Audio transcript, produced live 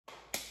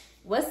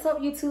What's up,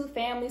 YouTube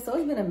family? So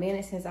it's been a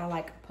minute since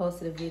I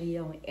posted a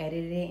video and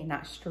edited it and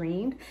not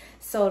streamed.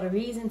 So the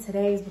reason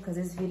today is because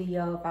this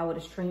video, if I would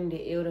have streamed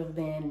it, it would have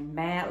been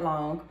mad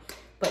long.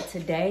 But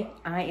today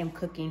I am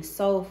cooking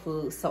soul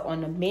food. So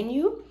on the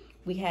menu,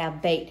 we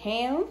have baked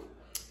ham,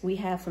 we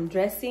have some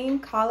dressing,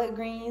 collard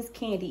greens,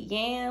 candied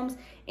yams,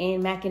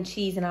 and mac and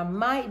cheese. And I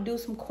might do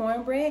some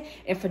cornbread.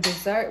 And for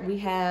dessert, we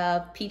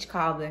have peach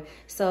cobbler.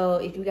 So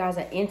if you guys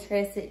are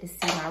interested to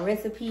see my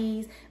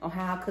recipes on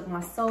how I cook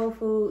my soul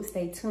food,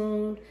 stay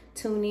tuned,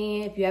 tune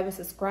in. If you haven't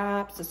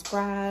subscribed,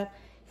 subscribe,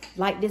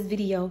 like this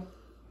video.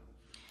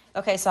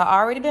 Okay, so I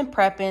already been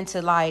prepping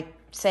to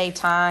save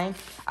time.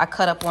 I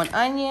cut up 1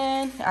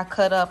 onion, I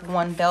cut up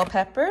 1 bell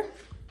pepper.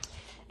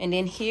 And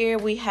then here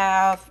we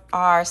have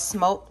our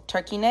smoked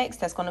turkey necks.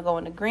 That's gonna go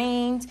in the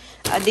greens.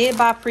 I did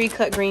buy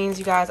pre-cut greens,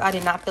 you guys. I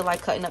did not feel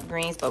like cutting up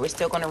greens, but we're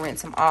still gonna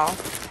rinse them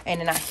off. And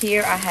then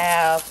here I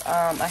have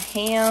a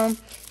ham.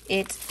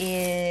 It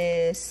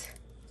is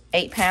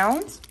 8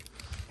 pounds.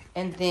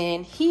 And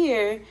then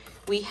here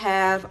we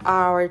have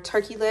our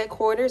turkey leg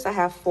quarters. I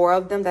have 4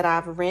 of them that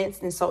I've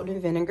rinsed and soaked in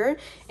vinegar.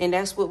 And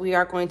that's what we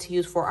are going to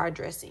use for our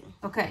dressing.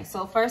 Okay,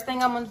 so first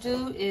thing I'm gonna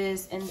do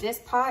is in this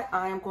pot,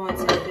 I am going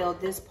to fill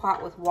this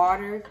pot with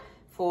water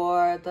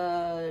for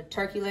the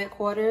turkey leg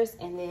quarters.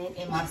 And then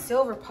in my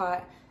silver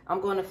pot,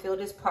 I'm gonna fill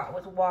this pot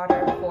with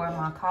water for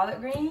my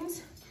collard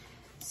greens.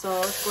 So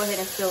let's go ahead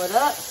and fill it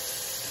up.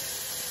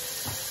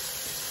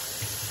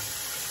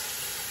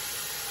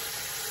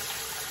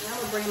 Now I'm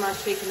gonna bring my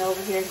chicken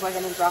over here and go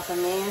ahead and drop them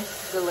in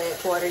the leg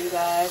quarter, you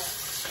guys.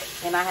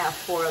 And I have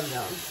 4 of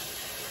them.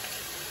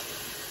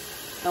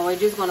 And we're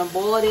just gonna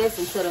boil this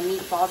until the meat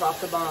falls off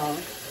the bone.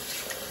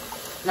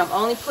 And I'm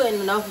only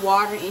putting enough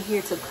water in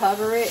here to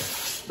cover it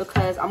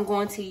because I'm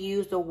going to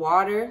use the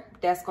water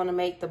that's gonna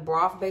make the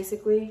broth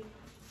basically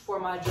for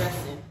my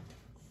dressing.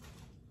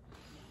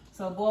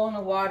 So boiling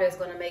the water is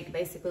gonna make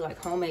basically like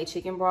homemade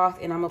chicken broth,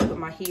 and I'm gonna put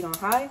my heat on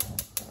high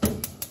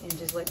and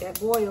just let that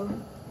boil.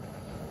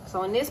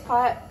 So in this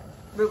pot,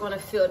 we're gonna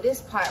fill this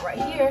pot right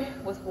here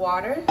with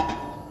water.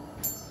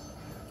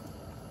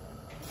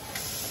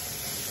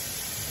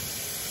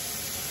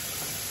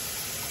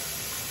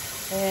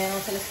 And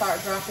I'm gonna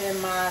start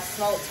dropping my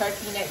smoked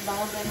turkey neck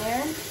bones in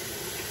there.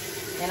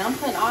 And I'm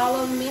putting all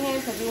of them in here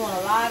because we want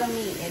a lot of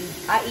meat. And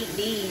I eat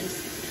these,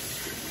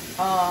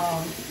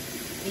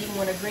 even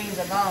when the greens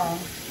are gone,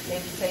 they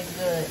just taste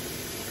good.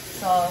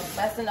 So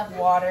that's enough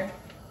water.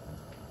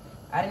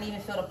 I didn't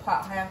even fill the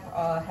pot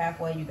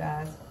halfway, you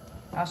guys.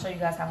 I'll show you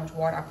guys how much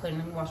water I put in.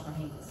 Let me wash my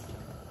hands.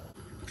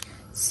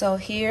 So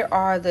here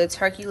are the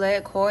turkey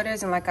leg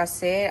quarters. And like I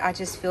said, I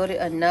just filled it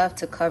enough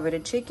to cover the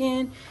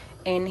chicken.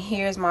 And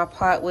here's my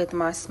pot with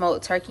my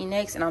smoked turkey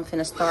necks. And I'm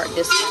finna start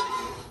this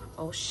one.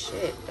 Oh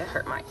shit, that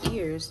hurt my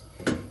ears.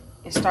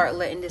 And start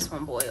letting this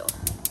one boil.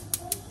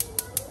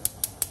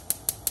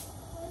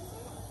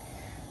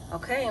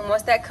 Okay, and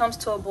once that comes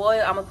to a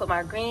boil, I'm gonna put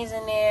my greens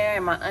in there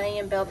and my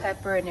onion, bell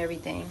pepper, and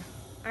everything.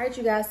 All right,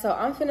 you guys, so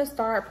I'm finna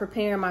start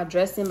preparing my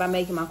dressing by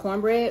making my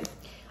cornbread.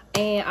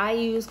 And I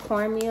use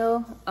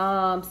cornmeal.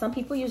 Some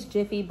people use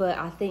Jiffy, but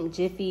I think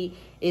Jiffy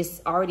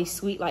is already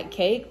sweet like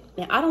cake.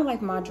 And I don't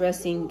like my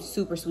dressing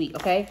super sweet,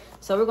 okay?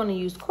 So we're gonna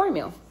use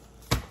cornmeal.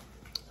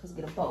 Let's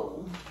get a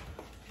bowl.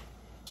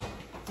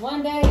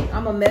 One day,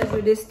 I'm gonna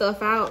measure this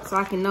stuff out so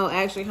I can know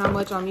actually how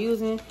much I'm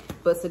using.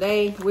 But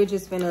today, we're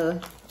just gonna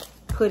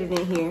put it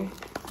in here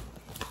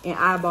and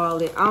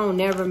eyeball it. I don't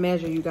never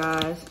measure, you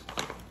guys.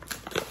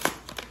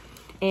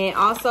 And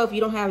also, if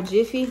you don't have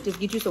Jiffy, just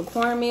get you some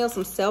cornmeal,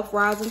 some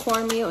self-rising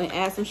cornmeal, and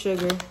add some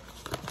sugar.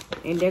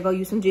 And there go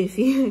you some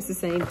Jiffy. It's the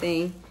same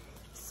thing.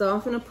 So I'm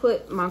gonna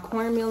put my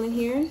cornmeal in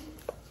here,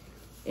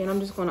 and I'm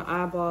just gonna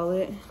eyeball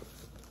it.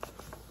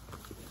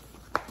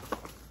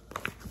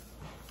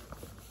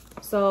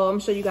 So I'm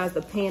gonna show you guys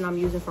the pan I'm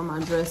using for my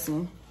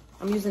dressing.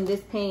 I'm using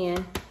this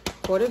pan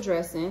for the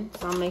dressing,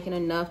 so I'm making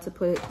enough to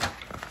put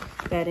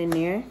that in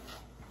there.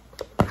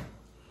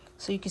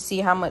 So you can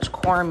see how much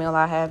cornmeal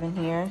I have in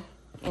here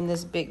in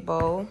this big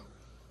bowl.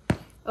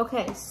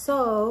 Okay,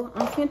 so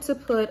I'm going to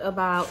put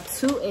about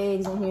 2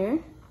 eggs in here.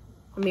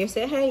 Amir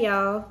said, hey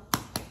y'all.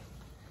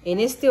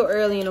 And it's still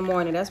early in the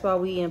morning. That's why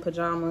we in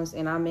pajamas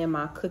and I'm in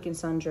my cooking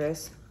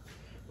sundress.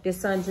 This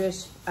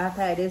sundress, I've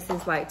had this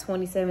since like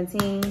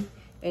 2017.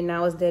 And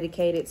now it's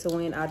dedicated to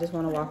when I just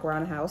want to walk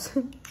around the house.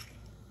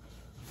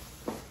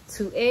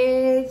 2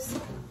 eggs.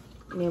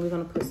 And then we're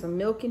going to put some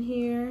milk in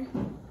here.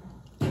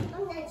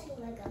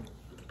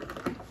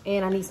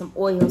 And I need some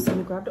oil, so let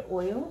me grab the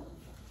oil.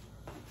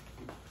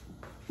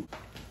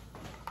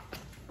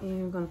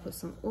 And we're gonna put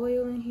some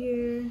oil in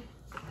here.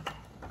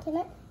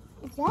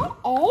 Is that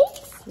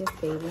eggs? Yes,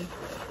 baby.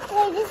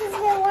 Wait, this is the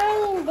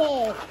lion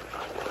did.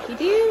 He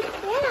did?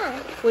 Yeah.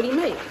 What did he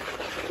make?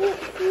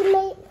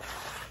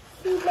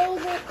 He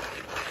made it.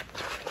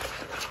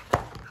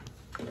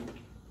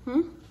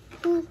 Hmm?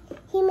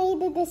 He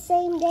made it the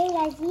same day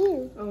as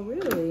you. Oh,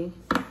 really?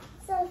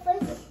 So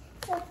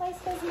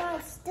first his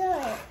mom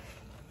stood.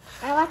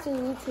 I'm watching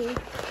YouTube.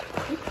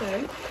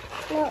 Okay.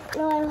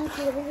 No, I'm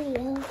watching the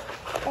video.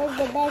 There's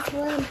the best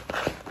one.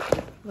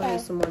 I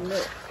need some more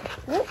milk.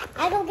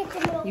 I don't get the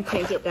milk. You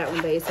can't get that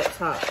one, babe. It's up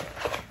top.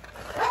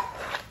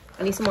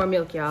 I need some more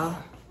milk, y'all.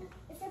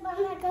 It's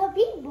about like a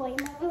big boy,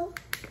 Mama.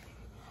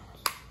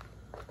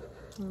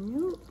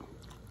 Milk.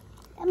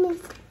 That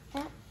means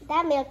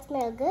that milk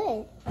smells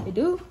good. It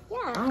do?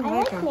 Yeah, I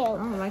like milk.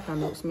 I don't like how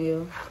milk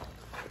smell.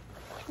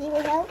 Do you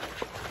need help?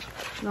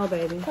 No,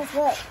 baby. Because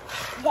look,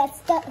 you got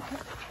stuck.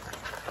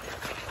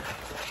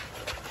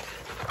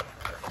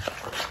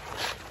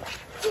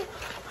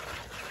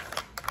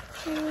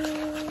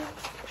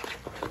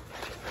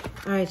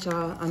 All right,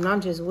 y'all. And I'm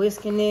just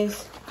whisking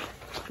this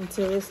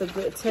until it's a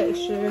good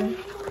texture.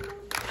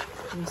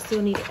 I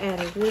still need to add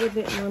a little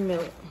bit more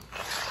milk.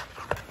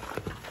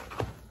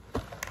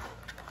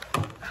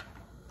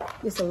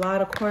 It's a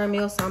lot of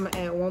cornmeal, so I'm gonna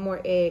add one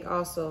more egg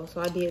also.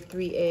 So I did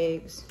 3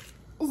 eggs.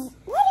 What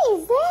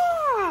is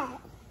that?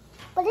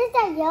 What is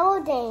that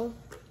yellow thing?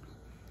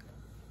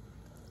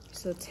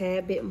 Just a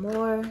tad bit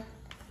more.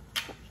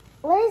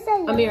 What is that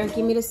yellow Amir, thing?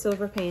 give me the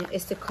silver pan.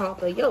 It's the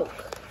cobbler yolk.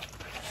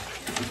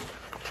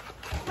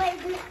 Wait,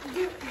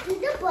 do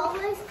the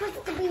bowls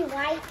supposed to be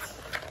white?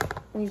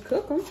 When you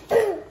cook them.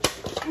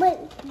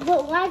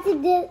 But why is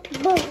it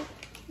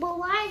but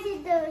why is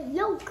it the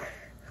yolk?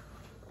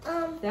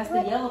 That's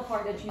the yellow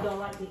part that you don't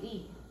like to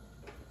eat.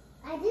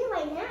 I do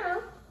right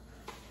now.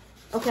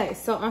 Okay,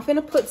 so I'm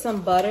finna put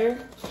some butter.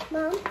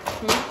 Mom,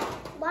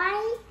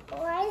 why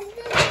is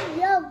the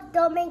yolk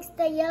don't makes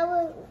the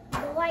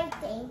white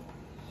thing?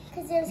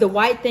 The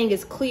white thing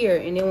is clear,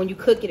 and then when you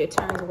cook it, it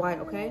turns white,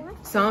 okay?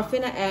 So I'm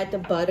finna add the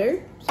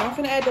butter. So I'm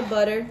finna add the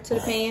butter to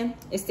the pan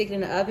and stick it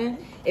in the oven.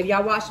 If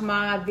y'all watch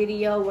my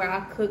video where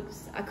I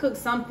cooked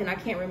something, I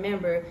can't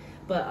remember.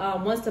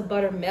 But once the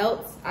butter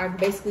melts, I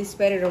basically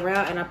spread it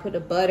around and I put the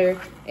butter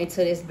into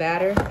this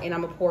batter and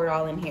I'm gonna pour it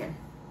all in here.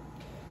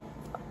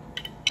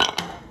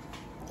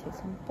 Take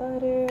some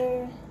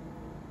butter.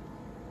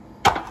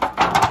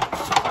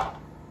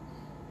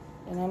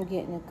 And I'm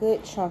getting a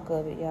good chunk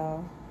of it,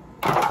 y'all.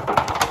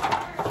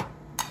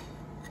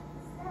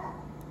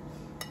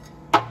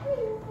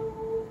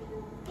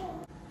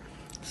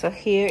 So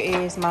here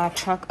is my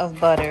chunk of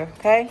butter,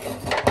 okay?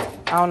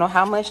 I don't know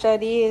how much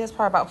that is. It's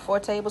probably about 4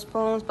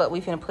 tablespoons, but we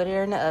finna put it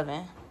in the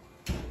oven. All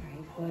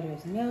right, butter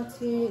is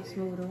melted.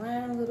 Smooth it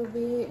around a little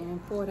bit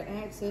and pour the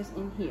excess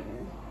in here.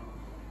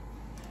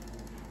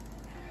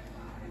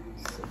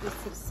 Set this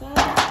to the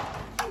side.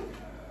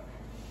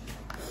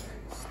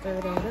 Stir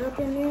that up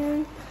in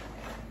there.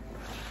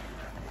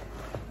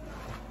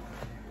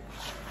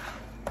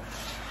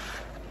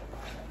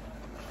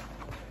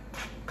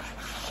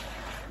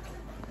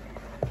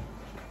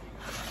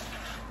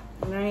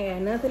 And I ain't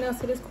add nothing else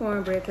to this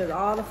cornbread because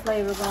all the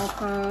flavor gonna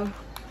come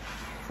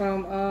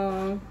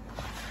from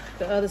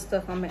the other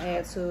stuff I'm gonna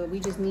add to it. We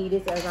just need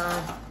this as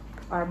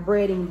our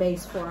breading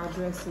base for our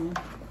dressing.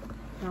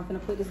 Now I'm gonna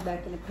put this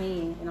back in the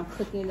pan and I'm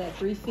cooking it at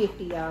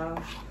 350,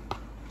 y'all.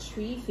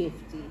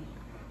 350.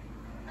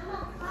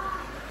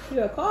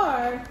 You're a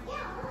car?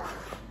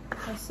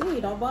 I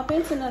see. Don't bump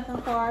into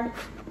nothing, car.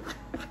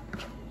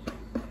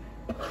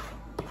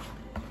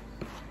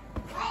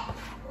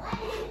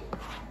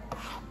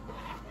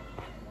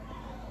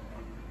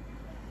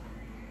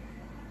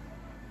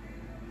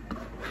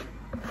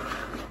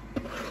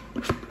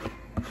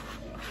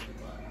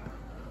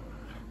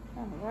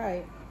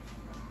 Alright.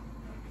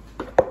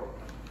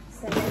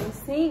 Set it in the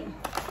sink.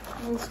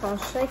 I'm just gonna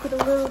shake it a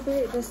little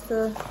bit just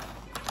to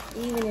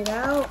even it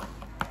out.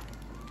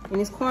 And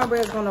this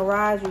cornbread is gonna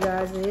rise, you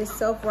guys. It is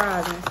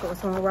self-rising, so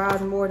it's gonna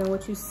rise more than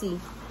what you see.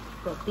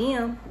 But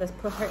then, let's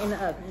put her in the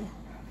oven.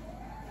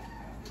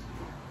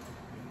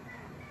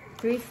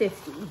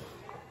 350.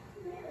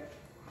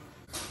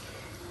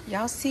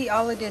 Y'all see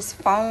all of this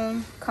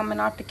foam coming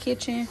out the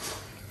kitchen?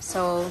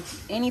 So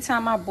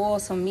anytime I boil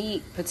some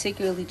meat,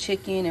 particularly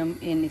chicken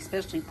and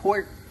especially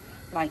pork,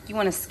 like you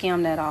wanna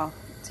skim that off.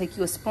 Take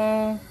you a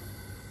spoon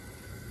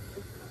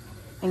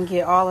and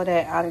get all of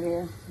that out of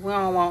there. We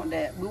don't want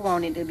that. We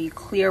want it to be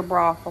clear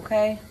broth,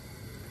 okay?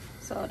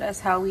 So that's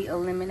how we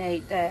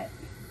eliminate that.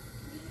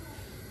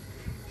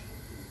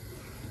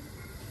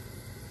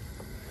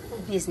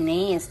 It's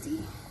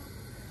nasty.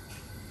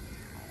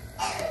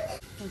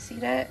 You see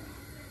that?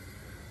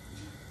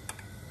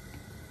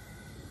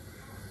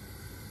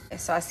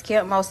 So I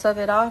skipped most of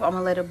it off. I'm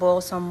gonna let it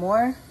boil some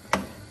more.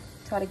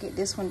 Try to get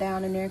this one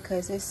down in there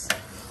because it's,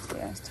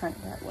 yeah, it's turned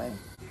that way.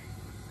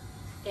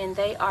 And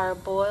they are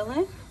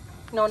boiling.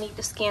 No need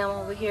to skim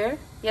over here.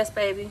 Yes,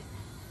 baby.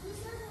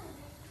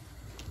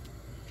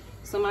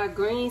 So my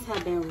greens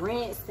have been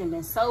rinsed and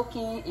been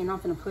soaking, and I'm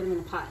gonna put them in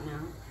the pot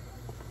now.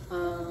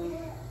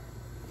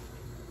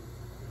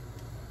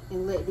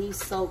 And let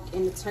these soak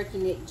in the turkey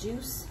neck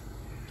juice.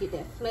 Get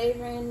that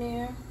flavor in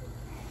there.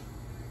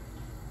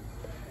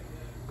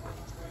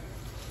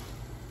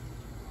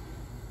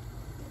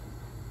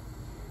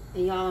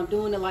 And y'all, I'm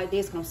doing it like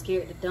this because I'm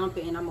scared to dump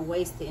it and I'm gonna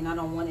waste it, and I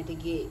don't want it to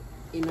get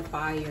in the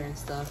fire and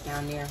stuff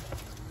down there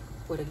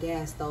where the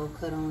gas stove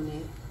cut on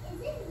it.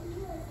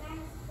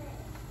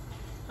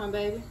 Huh,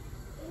 baby?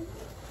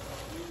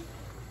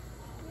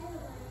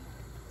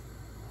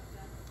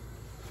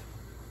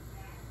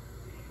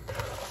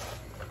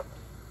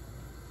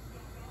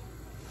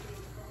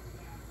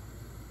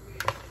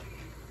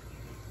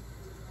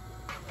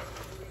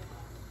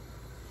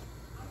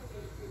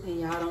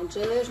 y'all don't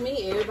judge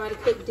me. Everybody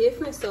cook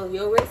different. So if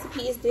your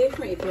recipe is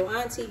different, if your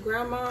auntie,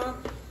 grandma,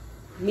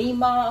 me,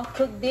 mom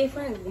cook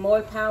different,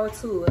 more power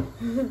to it.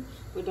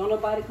 But don't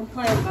nobody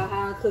complain about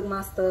how I cook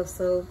my stuff.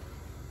 So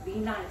be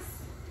nice.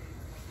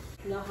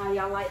 You know how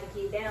y'all like to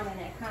get down in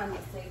that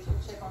comment section.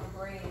 Check on the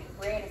bread.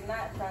 Bread is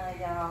not done,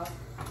 y'all.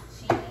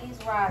 She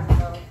is rising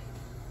though.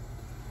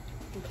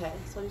 Okay,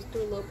 so just do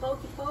a little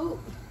pokey poke.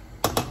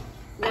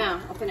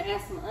 Now I'm gonna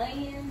add some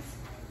onions.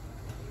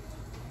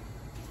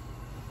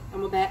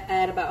 I'm gonna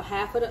add about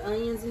half of the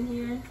onions in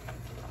here.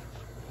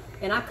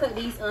 And I cut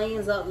these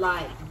onions up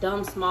like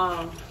dumb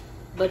small,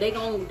 but they're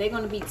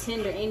gonna be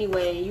tender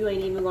anyway. You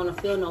ain't even gonna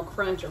feel no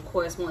crunch, of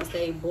course, once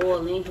they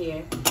boil in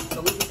here.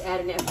 So we just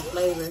adding that for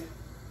flavor.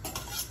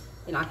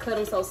 And I cut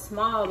them so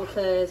small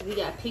because we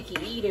got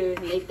picky eaters,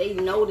 and if they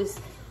notice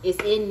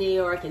it's in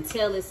there or can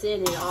tell it's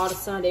in there, all of a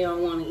sudden they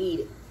don't want to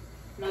eat it.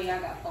 I know y'all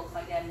got folks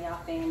like that in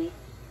y'all family.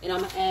 And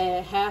I'm gonna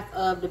add half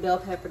of the bell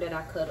pepper that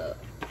I cut up.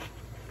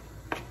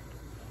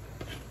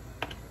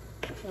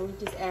 And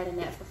we just adding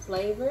that for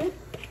flavor.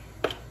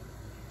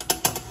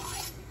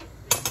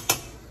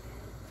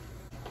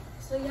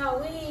 So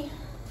y'all,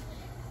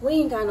 we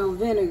ain't got no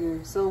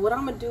vinegar. So what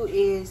I'm gonna do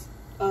is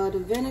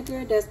the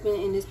vinegar that's been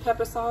in this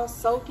pepper sauce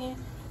soaking,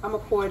 I'm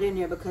gonna pour it in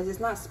there because it's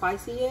not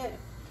spicy yet.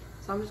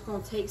 So I'm just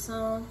gonna take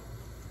some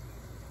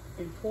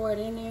and pour it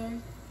in there.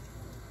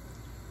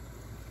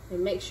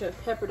 And make sure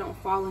pepper don't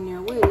fall in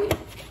there with it.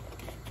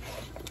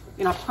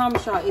 And I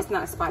promise y'all it's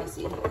not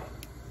spicy.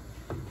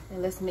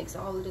 And let's mix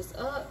all of this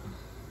up.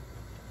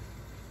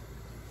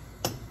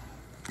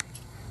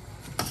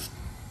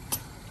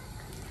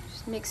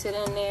 Just mix it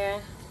in there.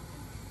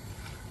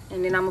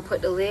 And then I'm gonna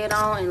put the lid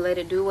on and let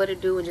it do what it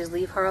do and just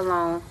leave her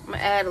alone. I'm gonna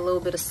add a little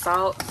bit of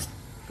salt.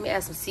 Let me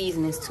add some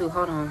seasonings too.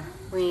 Hold on,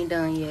 we ain't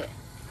done yet.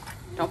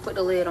 Don't put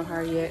the lid on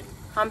her yet.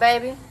 Huh,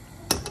 baby?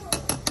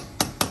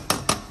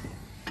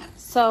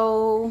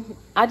 So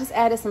I just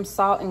added some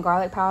salt and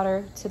garlic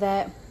powder to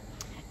that.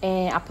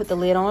 And I put the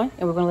lid on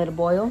and we're gonna let it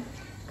boil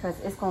because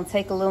it's gonna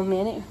take a little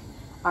minute.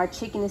 Our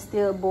chicken is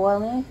still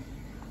boiling.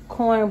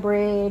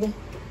 Cornbread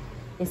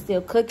is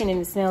still cooking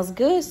and it smells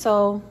good.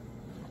 So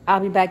I'll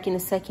be back in a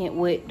second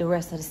with the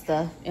rest of the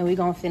stuff and we're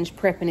gonna finish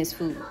prepping this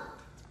food.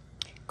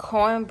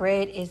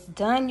 Cornbread is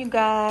done, you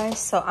guys.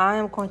 So I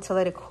am going to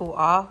let it cool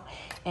off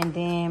and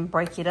then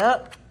break it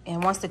up.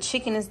 And once the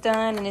chicken is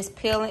done and it's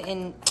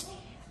peeling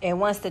and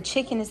once the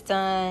chicken is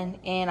done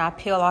and I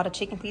peel all the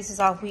chicken pieces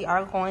off, we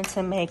are going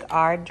to make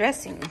our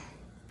dressing.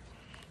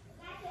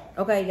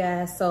 Okay,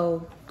 guys,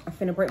 so I'm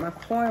finna break my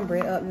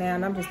cornbread up now,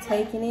 and I'm just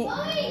taking it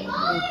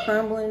and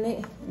crumbling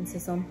it into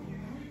some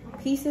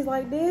pieces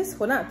like this.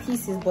 Well, not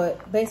pieces,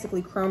 but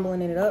basically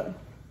crumbling it up.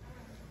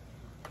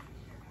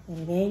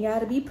 And it ain't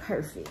gotta be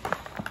perfect.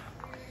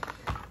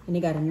 And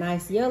it got a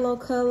nice yellow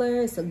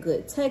color. It's a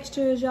good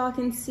texture, as y'all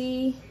can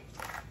see.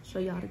 Show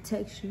y'all the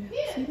texture.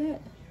 See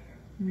that?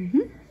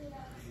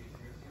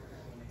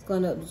 It's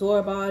gonna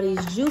absorb all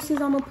these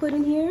juices I'm gonna put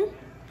in here.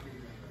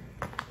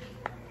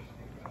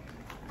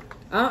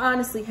 I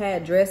honestly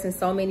had dressing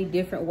so many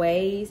different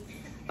ways.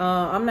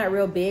 I'm not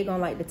real big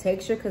on like the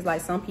texture because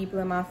like some people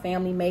in my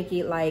family make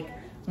it like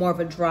more of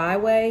a dry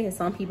way and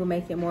some people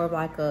make it more of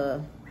like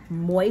a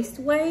moist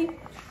way.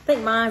 I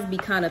think mine's be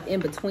kind of in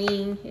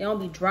between. It don't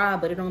be dry,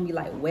 but it don't be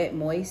like wet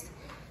moist.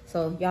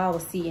 So y'all will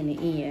see in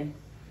the end.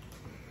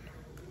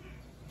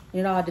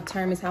 It all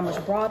determines how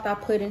much broth I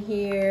put in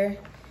here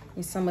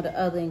and some of the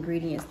other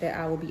ingredients that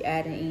I will be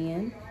adding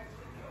in.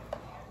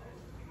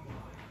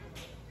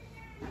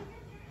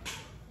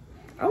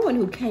 I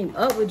wonder who came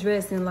up with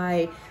dressing.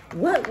 Like,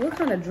 what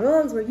kind of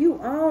drugs were you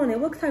on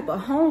and what type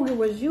of hunger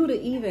was you to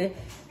even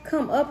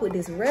come up with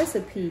this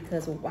recipe?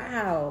 Because,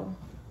 wow.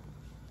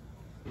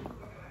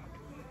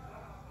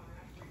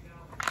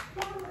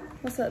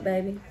 What's up,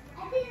 baby?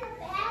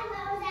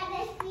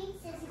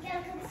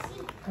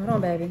 Hold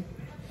on, baby.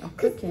 I'm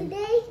cooking.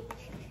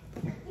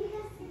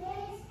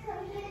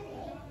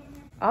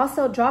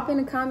 Also, drop in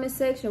the comment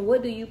section,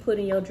 what do you put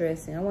in your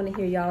dressing? I want to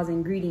hear y'all's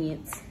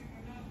ingredients.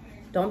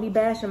 Don't be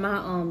bashing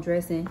my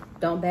dressing.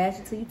 Don't bash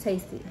it till you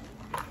taste it.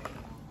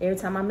 Every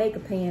time I make a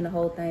pan, the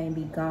whole thing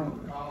be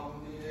gone.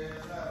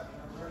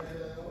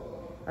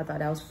 I thought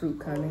that was fruit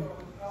coming.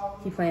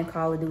 He playing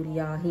Call of Duty,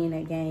 y'all. He in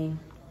that game.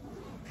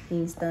 He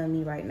ain't stun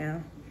me right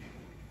now.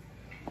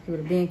 He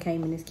would have been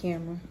came in this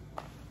camera.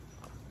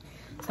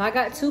 So I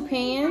got 2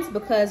 pans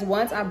because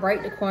once I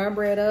break the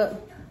cornbread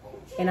up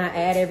and I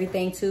add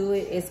everything to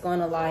it, it's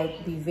gonna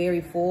like be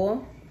very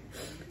full.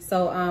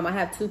 So I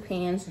have 2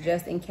 pans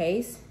just in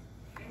case.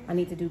 I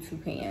need to do 2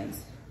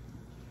 pans.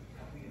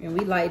 And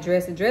we like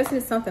dressing. Dressing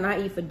is something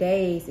I eat for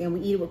days and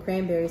we eat it with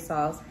cranberry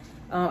sauce.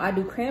 I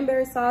do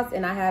cranberry sauce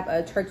and I have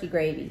a turkey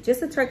gravy.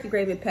 Just a turkey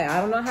gravy pack.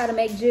 I don't know how to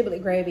make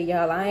giblet gravy,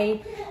 y'all.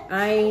 I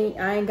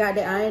ain't got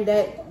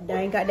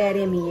that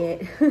in me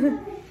yet.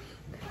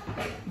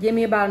 Give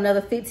me about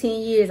another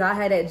 15 years, I'll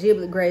have that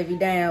giblet gravy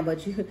down,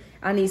 but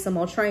I need some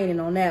more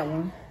training on that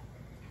one.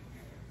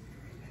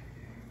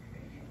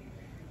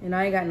 And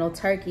I ain't got no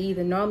turkey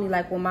either. Normally,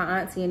 like when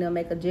my auntie and them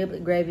make a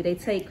giblet gravy, they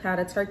take how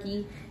the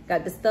turkey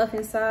got the stuff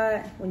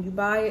inside. When you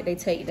buy it, they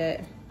take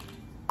that.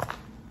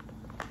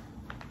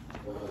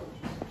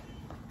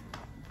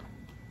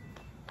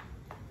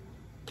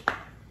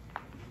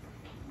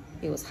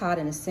 It was hot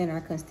in the center.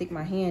 I couldn't stick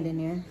my hand in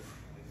there.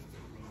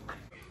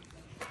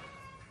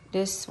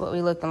 This is what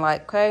we looking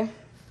like, okay?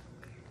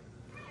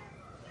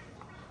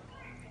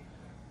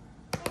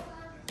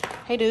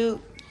 Hey,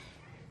 dude.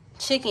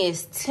 Chicken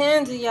is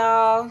tender,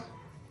 y'all.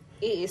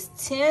 It is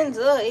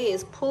tender. It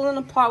is pulling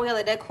apart. We gotta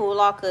let that cool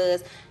off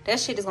because that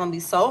shit is gonna be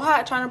so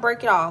hot trying to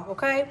break it off,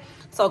 okay?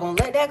 So I'm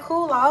gonna let that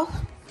cool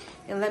off.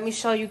 And let me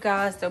show you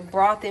guys the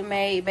broth it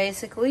made,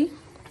 basically.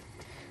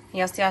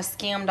 Y'all see I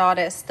skimmed all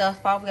that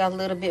stuff off. We got a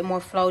little bit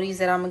more floaties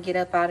that I'm gonna get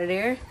up out of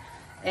there.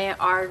 And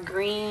our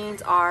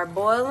greens are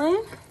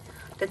boiling.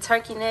 The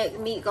turkey neck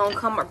meat gonna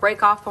come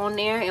break off on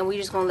there, and we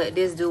just gonna let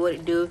this do what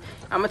it do.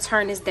 I'm gonna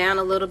turn this down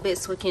a little bit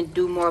so it can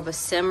do more of a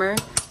simmer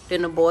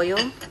than a boil.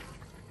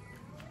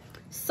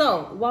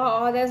 So while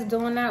all that's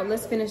doing out,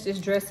 let's finish this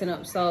dressing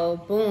up. So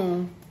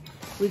boom,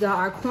 we got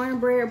our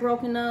cornbread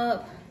broken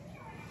up.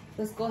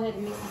 Let's go ahead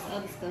and mix this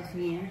other stuff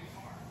in.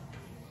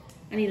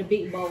 I need a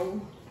big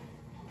bowl.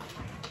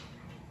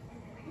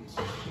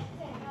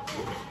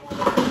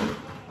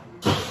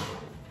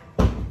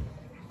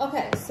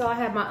 Okay, so I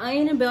have my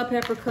onion and bell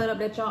pepper cut up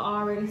that y'all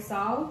already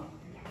saw.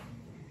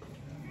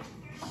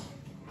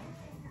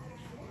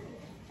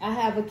 I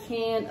have a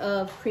can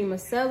of cream of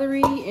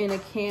celery and a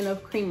can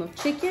of cream of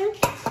chicken.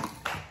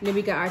 And then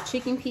we got our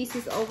chicken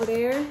pieces over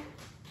there.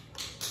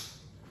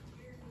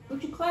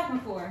 What you clapping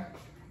for?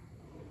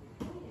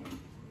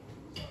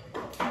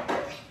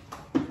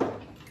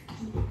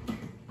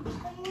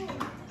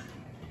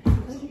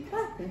 What you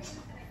clapping?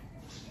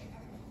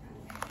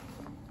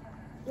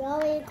 You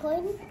already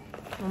recording?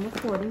 I'm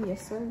recording,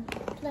 yes sir.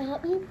 Can I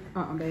help you?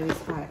 Baby,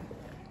 it's hot.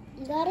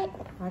 You got it?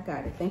 I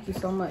got it. Thank you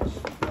so much.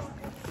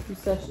 You're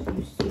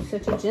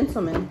such a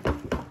gentleman.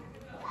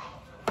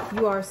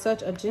 You are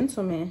such a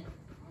gentleman.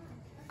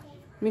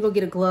 Let me go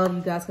get a glove,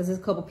 you guys, because there's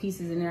a couple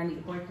pieces in there I need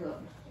to break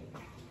up.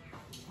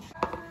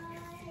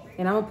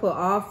 And I'm gonna put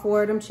all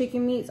 4 of them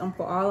chicken meats. I'm gonna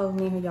put all of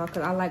them in here, y'all,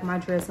 because I like my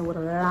dressing with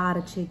a lot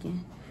of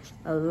chicken,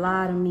 a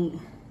lot of meat.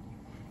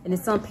 And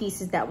there's some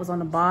pieces that was on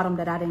the bottom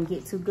that I didn't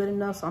get too good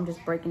enough, so I'm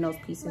just breaking those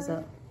pieces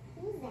up.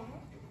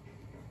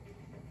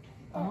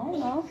 I don't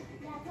know.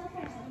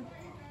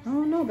 I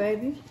don't know,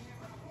 baby.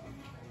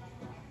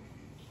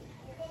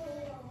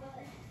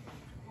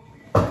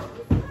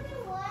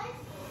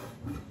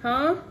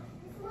 Huh?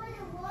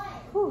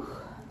 Whew.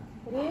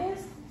 It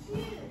is?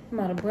 I'm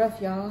out of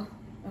breath, y'all.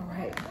 All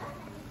right.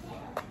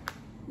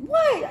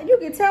 What? You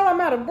can tell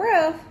I'm out of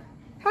breath?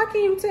 How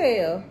can you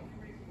tell?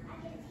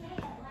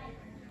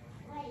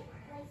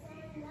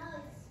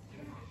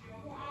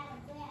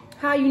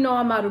 How you know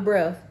I'm out of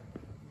breath?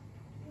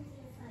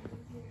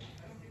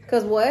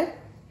 Cause what?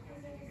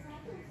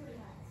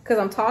 Cause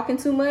I'm talking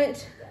too much?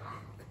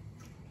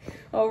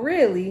 Oh,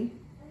 really?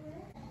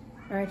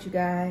 All right, you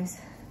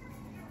guys.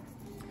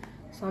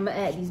 So I'm gonna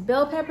add these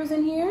bell peppers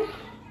in here.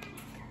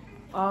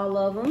 All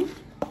of them.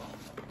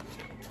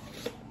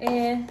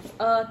 And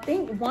I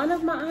think one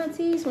of my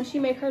aunties, when she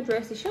make her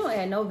dressing, she don't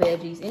add no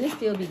veggies and it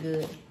still be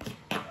good.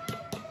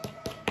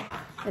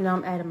 And now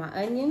I'm adding my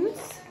onions.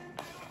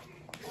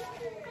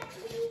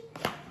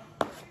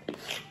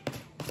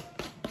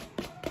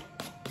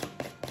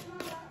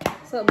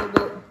 What's up, boo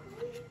boo?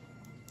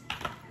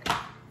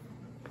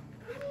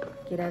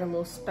 Get that a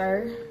little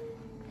stir.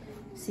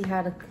 See how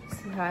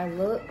it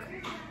look.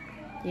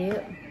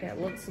 Yep, that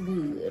looks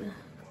good.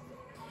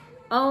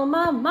 On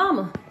my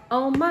mama,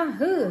 on my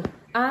hood,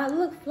 I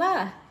look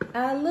fly,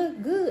 I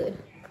look good.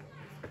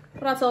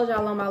 What I told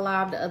y'all on my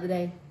live the other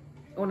day,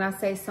 when I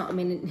say something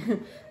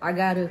and I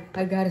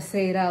gotta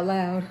say it out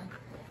loud.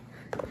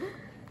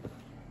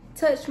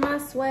 Touch my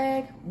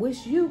swag,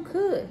 wish you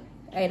could.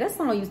 Hey, that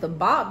song used to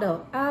bop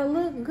though. I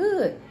look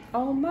good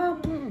on my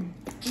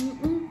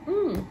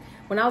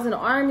When I was in the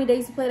army, they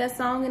used to play that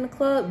song in the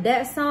club.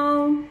 That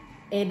song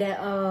and that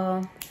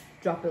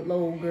drop it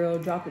low, girl,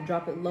 drop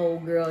it low,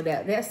 girl.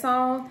 That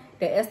song,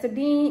 that Esther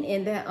Dean,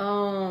 and that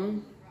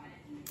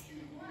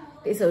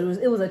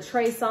it was a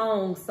Trey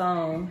Songz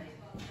song.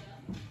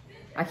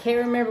 I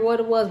can't remember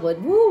what it was,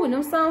 but woo, when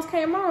them songs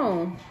came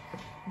on,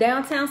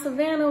 downtown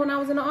Savannah when I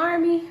was in the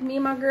army, me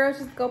and my girls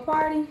used to go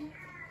party.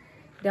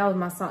 That was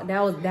my song.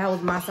 That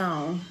was my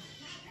song.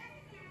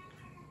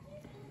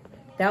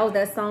 That was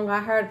that song I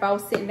heard. If I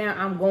was sitting down,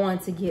 I'm going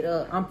to get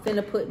up. I'm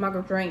finna put my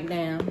drink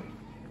down.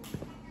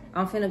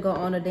 I'm finna go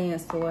on a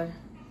dance floor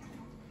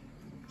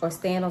or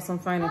stand on some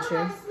furniture.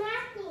 I'm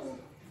snapping.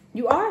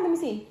 You are? Let me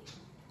see.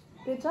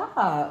 Good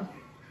job.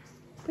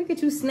 Look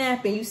at you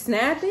snapping. You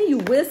snapping? You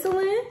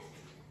whistling?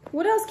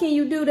 What else can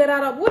you do that I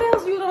don't? What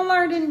else you don't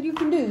learn than you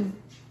can do?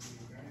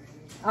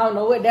 I don't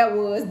know what that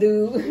was,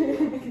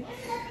 dude.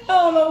 I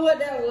don't know what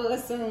that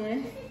was,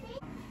 son.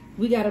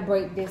 We gotta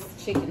break this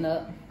chicken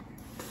up.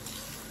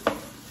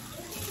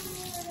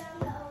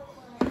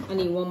 I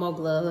need one more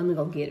glove. Let me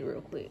go get it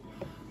real quick.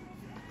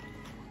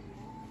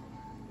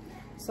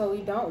 So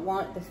we don't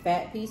want the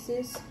fat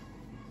pieces.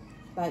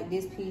 Like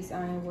this piece,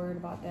 I ain't worried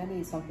about that. I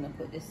need something to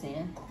put this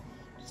in.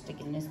 Just stick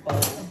it in this bowl.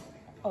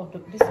 Oh,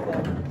 this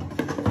bowl.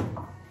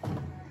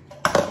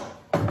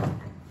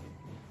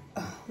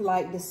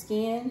 Like the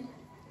skin,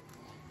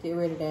 get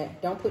rid of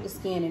that. Don't put the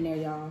skin in there,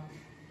 y'all.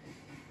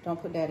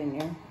 Don't put that in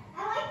there.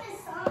 I like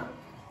this song.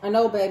 I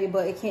know, baby,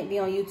 but it can't be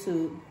on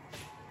YouTube.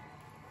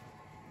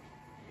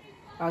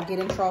 I'll get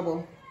in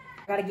trouble.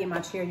 I gotta get my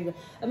chair.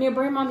 Amir,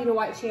 bring mommy the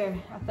white chair.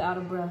 I feel out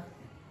of breath.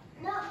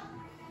 No,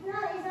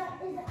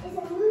 it's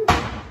a movie.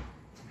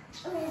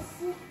 Okay,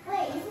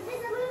 wait, is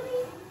this a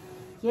movie?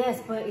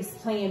 Yes, but it's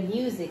playing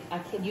music. I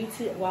can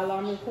YouTube while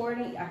I'm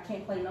recording. I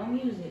can't play no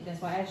music.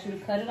 That's why I asked you to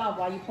cut it off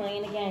while you're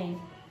playing the game.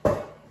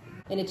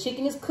 And the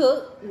chicken is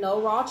cooked.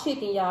 No raw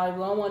chicken, y'all. We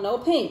don't want no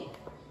pink.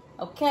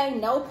 Okay,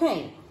 no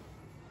pink.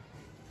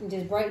 And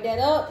just break that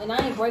up. And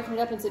I ain't breaking it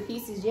up into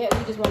pieces yet.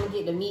 We just want to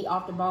get the meat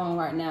off the bone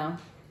right now.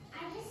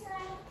 I just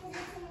like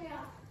it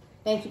off.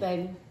 Thank you,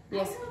 baby.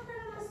 Yes. I don't put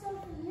on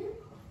myself for you.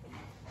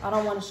 I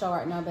don't want to show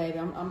right now, baby.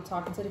 I'm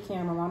talking to the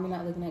camera. Mommy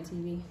not looking at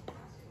TV.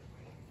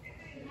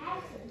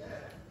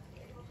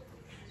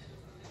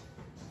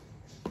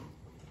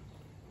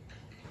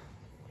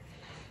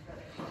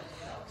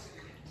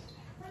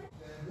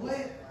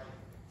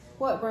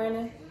 What,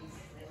 Brandon?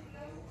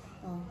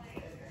 Oh.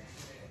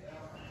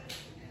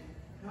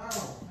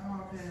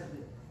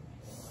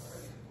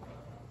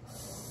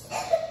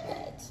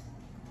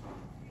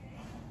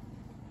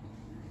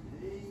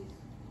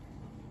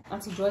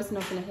 Auntie Joyce and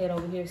I'm gonna head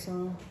over here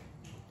soon.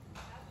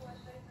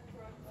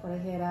 Before they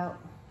head out.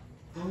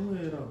 Who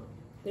head out?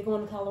 They're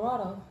going to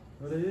Colorado.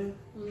 Oh, they is?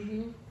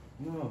 Mm-hmm.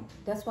 No.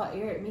 That's why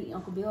Eric meet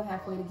Uncle Bill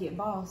halfway to get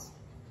boss.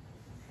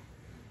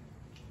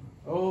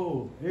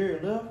 Oh,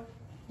 Eric left?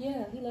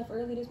 Yeah, he left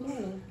early this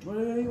morning. Where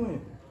the hell he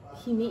went?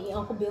 He meet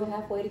Uncle Bill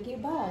halfway to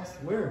get boss.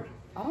 Where?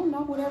 I don't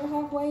know, whatever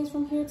halfway is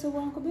from here to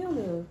where Uncle Bill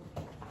lives.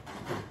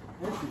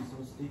 That shit's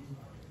so sticky.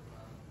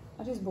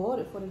 I just boiled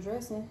it for the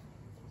dressing.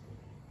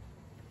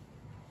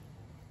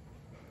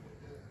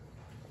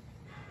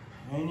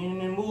 I ain't even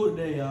in the mood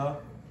today,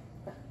 y'all.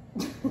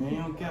 Ain't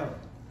on couch.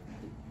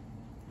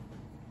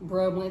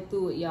 Bruh went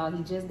through it, y'all.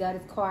 He just got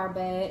his car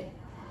back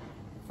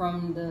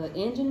from the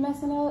engine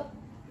messing up.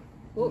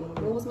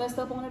 What was messed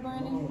up on it,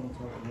 Brandon?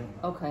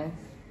 Okay.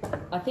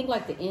 I think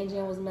like the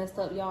engine was messed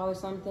up, y'all, or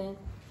something.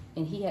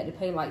 And he had to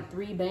pay like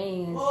 3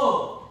 bands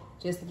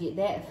just to get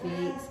that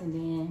fixed. And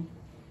then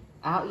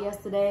out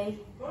yesterday,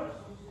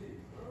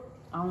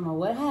 I don't know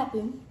what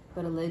happened,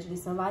 but allegedly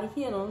somebody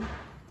hit him.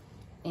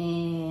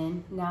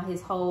 And now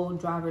his whole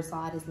driver's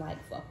side is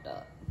like fucked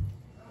up.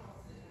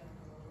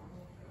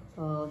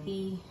 So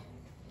he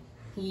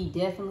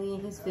definitely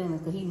in his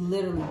feelings, because he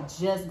literally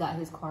just got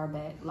his car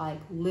back. Like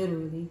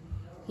literally.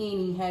 He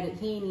ain't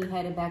even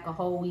had it back a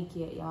whole week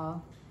yet,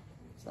 y'all.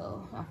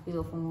 So I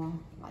feel for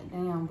him. Like,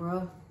 damn,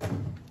 bro.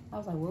 I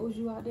was like, what was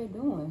you out there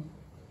doing?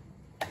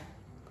 But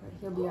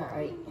he'll be all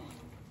right.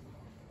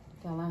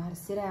 Gotta learn how to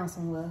sit down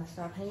somewhere.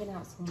 Stop hanging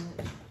out so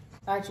much.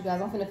 All right, you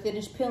guys, I'm finna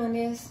finish peeling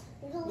this.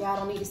 Y'all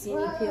don't need to see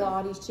me peel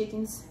all these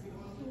chickens.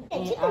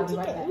 And I'll be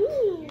right back.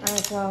 All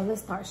right, y'all,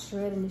 let's start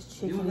shredding this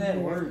chicken. You was at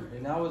work,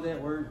 and I was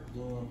at work.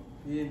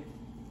 Yeah.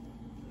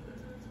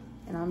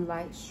 And I'm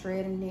like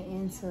shredding it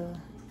into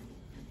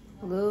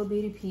little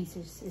bitty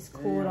pieces. It's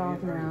cooled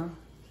off now.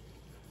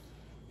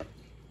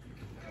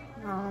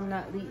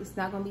 It's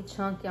not gonna be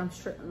chunky. I'm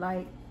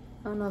like,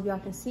 I don't know if y'all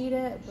can see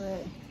that,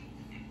 but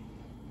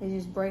it's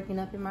just breaking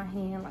up in my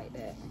hand like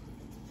that.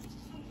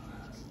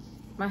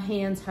 My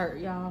hands hurt,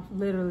 y'all,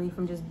 literally,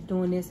 from just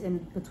doing this in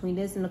between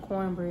this and the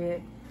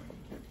cornbread.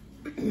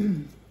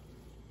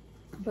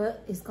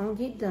 But it's gonna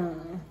get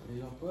done.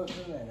 You gonna put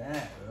something like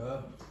that,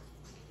 bro?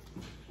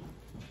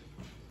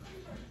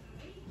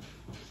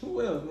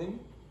 Who else, nigga?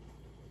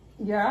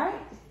 You alright?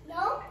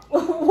 No.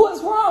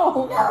 What's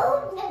wrong?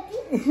 No,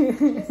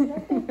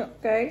 nothing.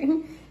 Okay.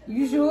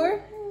 You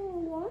sure?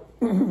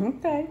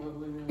 Okay.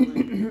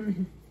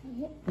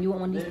 You want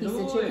one of these pieces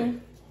of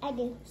chicken? I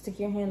do. Stick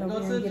your hand over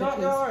here and get a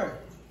piece.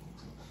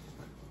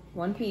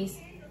 One piece.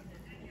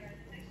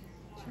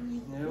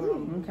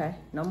 Okay,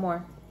 no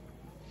more.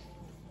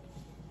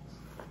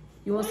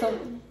 You want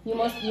some? You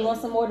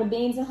want some more of the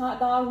beans and hot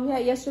dogs we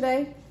had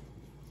yesterday?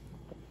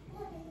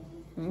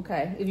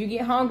 Okay. If you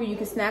get hungry, you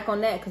can snack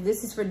on that, because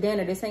this is for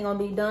dinner. This ain't gonna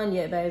be done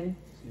yet, baby.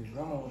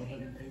 No,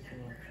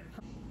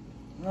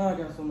 I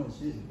got so much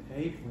shit to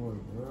pay for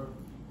it, bro.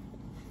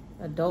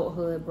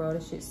 Adulthood, bro.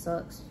 This shit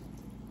sucks.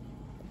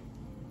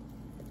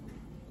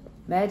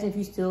 Imagine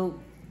if you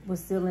was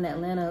still in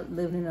Atlanta,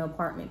 living in an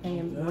apartment,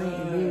 paying rent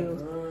and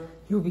bills. Bro.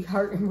 You'll be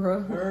hurting,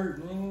 bro. Hurt,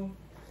 nigga.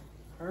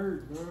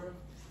 Hurt, bro.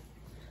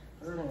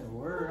 Hurt ain't a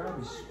word. I'll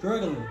be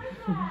struggling.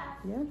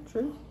 Yeah,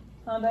 true.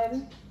 Huh,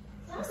 baby?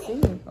 I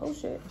see. Oh,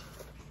 shit.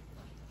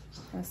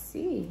 I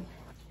see.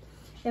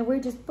 And we're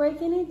just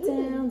breaking it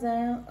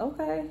down.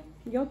 Okay.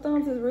 Your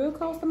thumbs is real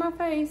close to my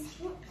face.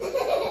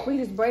 We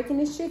just breaking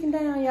this chicken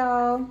down,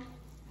 y'all.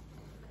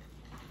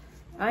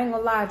 I ain't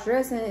gonna lie,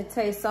 dressing, it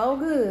tastes so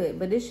good,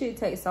 but this shit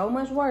takes so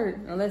much work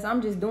unless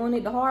I'm just doing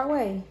it the hard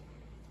way.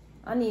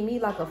 I need me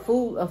like a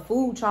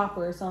food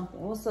chopper or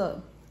something. What's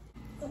up?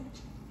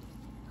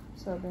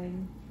 What's up,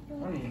 baby?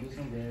 I need to do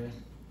some gas.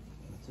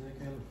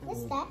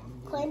 What's that?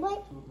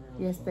 Cornbread?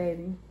 Yes,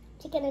 baby.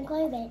 Chicken and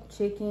cornbread.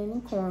 Chicken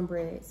and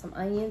cornbread, some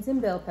onions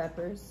and bell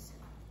peppers.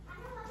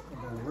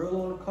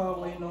 Real on the car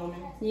waiting on me.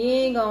 You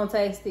ain't gonna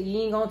taste it.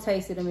 You ain't gonna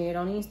taste it, Amir.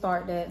 Don't even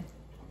start that.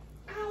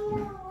 I don't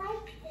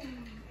like that.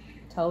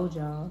 Told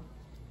y'all.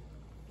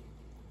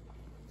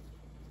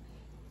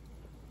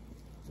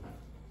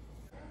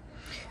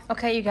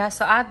 Okay, you guys,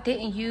 so I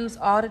didn't use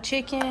all the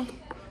chicken,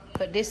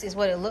 but this is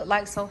what it looked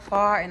like so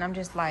far, and I'm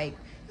just like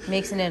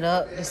mixing it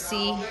up to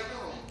see.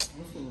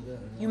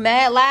 You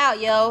mad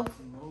loud, yo.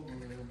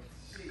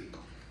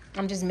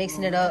 I'm just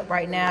mixing it up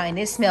right now, and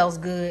it smells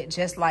good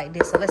just like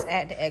this. So let's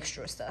add the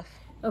extra stuff.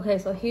 Okay,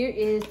 so here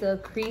is the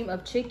cream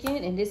of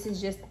chicken, and this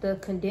is just the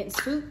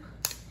condensed soup.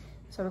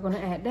 So we're gonna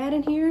add that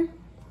in here.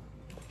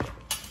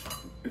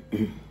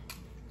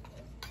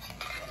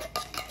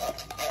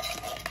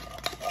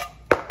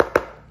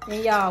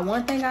 And y'all,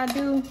 one thing I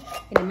do,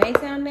 and it may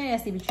sound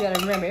nasty, but you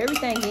gotta remember,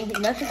 everything in here,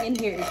 nothing in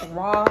here is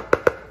raw.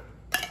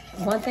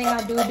 One thing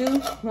I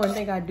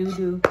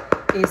do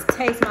is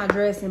taste my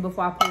dressing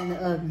before I put it in the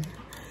oven.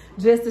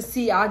 Just to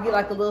see, I'll get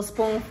like a little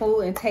spoonful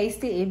and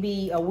taste it. It'd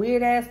be a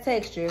weird ass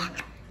texture,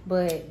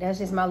 but that's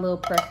just my little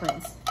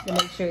preference to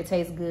make sure it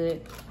tastes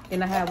good.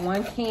 Then I have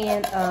 1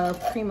 can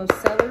of cream of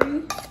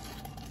celery.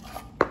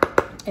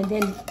 And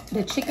then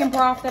the chicken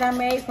broth that I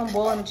made from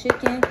boiling the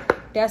chicken,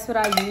 that's what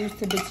I use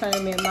to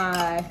determine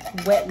my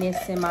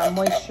wetness and my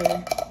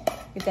moisture,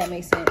 if that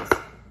makes sense.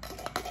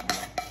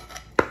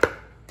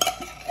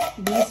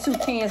 These 2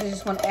 cans, I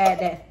just want to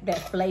add that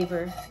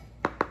flavor.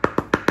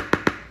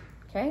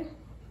 Okay.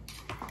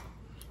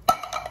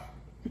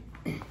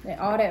 And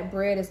all that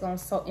bread is going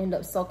to end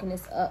up soaking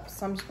this up.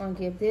 So I'm just going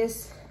to give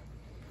this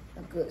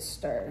a good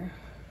stir.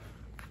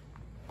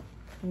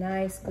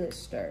 Nice, good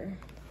stir.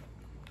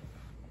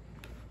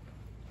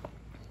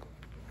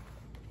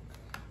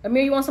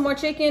 Amir, you want some more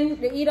chicken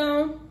to eat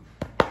on?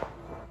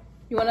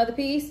 You want another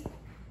piece?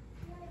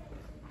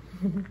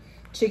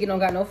 Chicken don't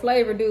got no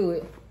flavor, do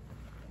it?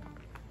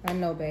 I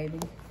know, baby.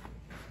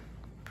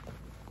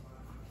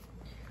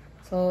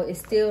 So it's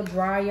still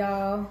dry,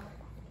 y'all.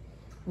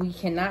 We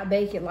cannot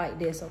bake it like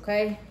this,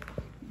 okay?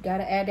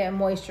 Gotta add that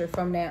moisture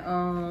from that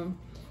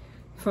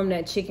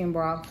chicken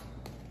broth.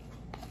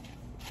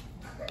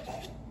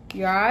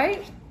 You all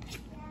right?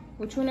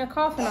 What you in there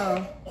coughing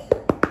on?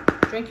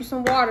 Drink you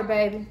some water,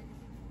 baby.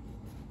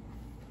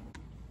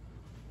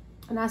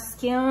 And I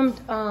skimmed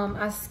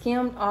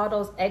all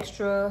those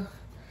extra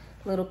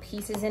little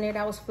pieces in there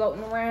that was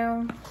floating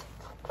around.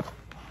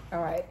 All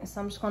right,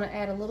 so I'm just gonna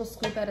add a little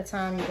scoop at a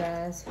time, you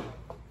guys.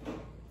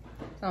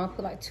 So I'm gonna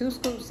put like 2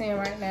 scoops in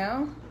right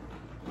now.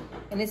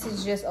 And this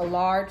is just a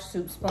large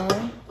soup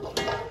spoon.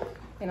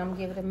 And I'm gonna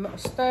give it a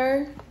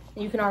stir.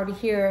 And you can already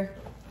hear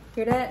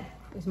that?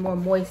 It's more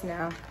moist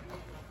now.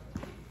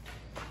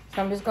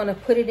 So I'm just gonna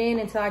put it in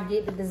until I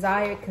get the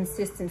desired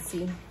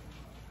consistency.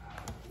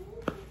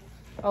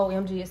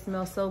 OMG, it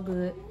smells so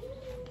good.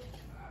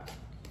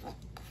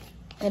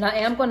 And I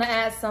am gonna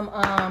add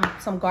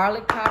some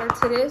garlic powder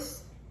to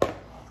this,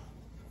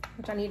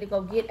 which I need to go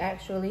get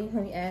actually.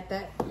 Let me add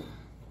that.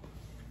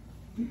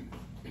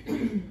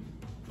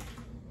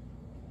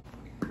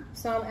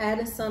 So I'm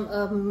adding some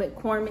of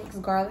McCormick's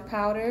garlic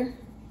powder.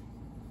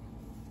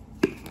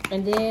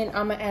 And then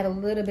I'm gonna add a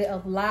little bit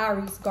of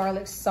Lowry's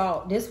garlic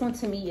salt. This one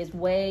to me is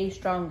way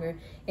stronger,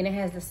 and it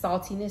has the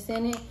saltiness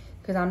in it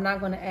because I'm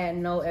not gonna add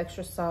no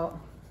extra salt.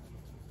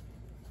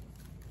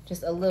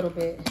 Just a little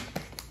bit.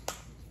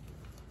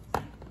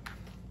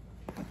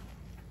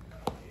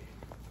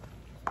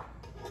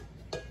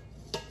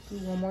 Do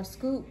 1 more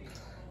scoop.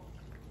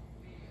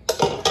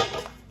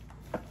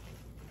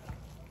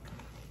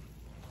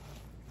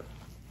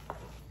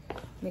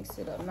 Mix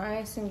it up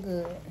nice and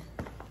good.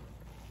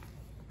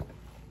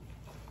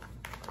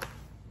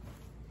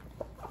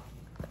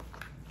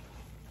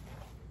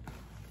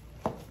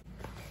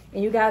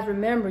 And you guys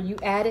remember, you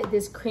added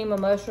this cream of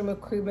mushroom or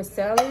cream of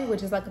celery,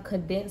 which is like a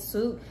condensed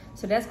soup.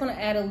 So that's gonna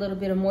add a little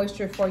bit of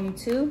moisture for you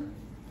too.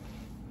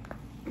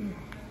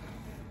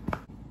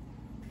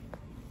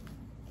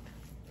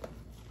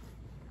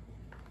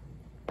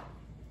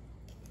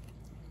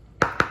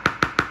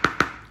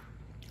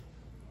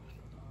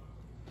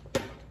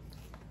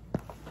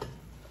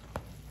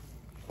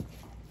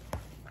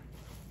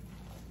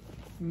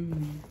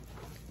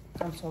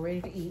 I'm so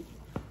ready to eat.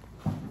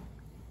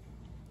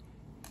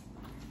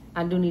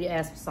 I do need to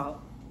add some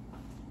salt.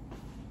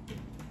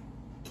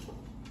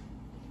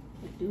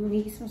 I do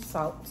need some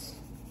salt.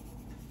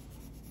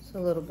 Just a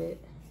little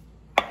bit.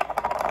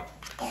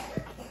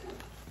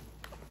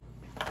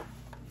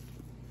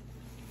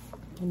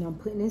 And I'm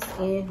putting this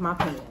in my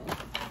pan.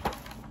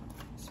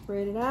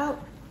 Spread it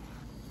out.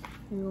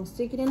 And we're gonna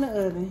stick it in the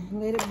oven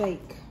and let it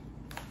bake.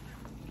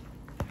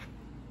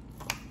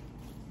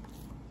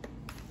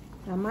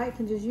 I might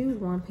can just use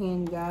 1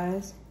 pan, you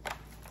guys.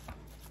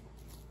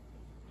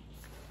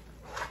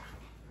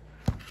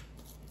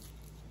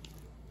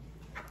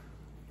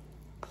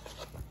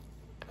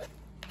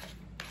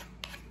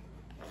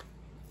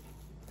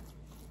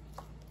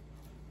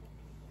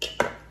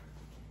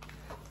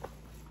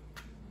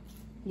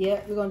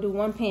 Yeah, we're gonna do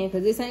 1 pan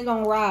because this ain't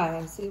gonna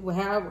rise. It will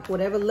have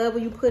whatever level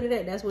you put it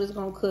at, that's what it's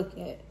gonna cook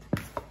at.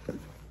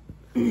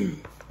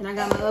 And I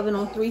got my oven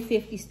on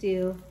 350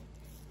 still.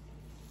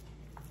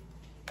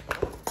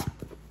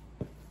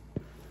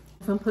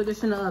 I'm gonna put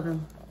this in the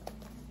oven.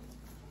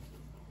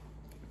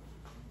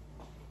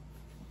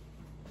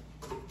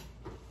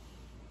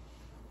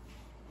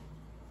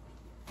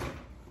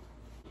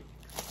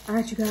 All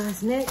right, you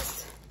guys,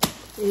 next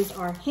is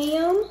our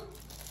ham,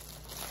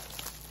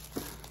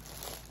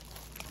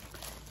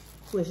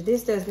 which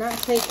this does not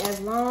take as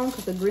long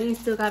because the greens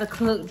still gotta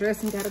cook,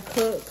 dressing gotta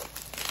cook.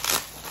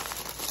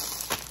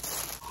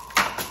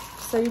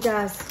 So you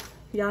guys,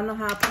 y'all know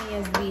how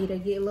pans be, they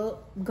get a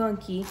little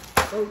gunky.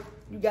 So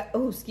you got,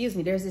 oh, excuse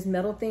me, there's this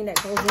metal thing that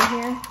goes in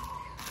here.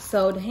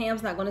 So the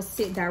ham's not gonna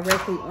sit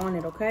directly on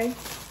it, okay?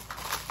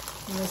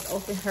 And let's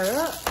open her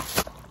up.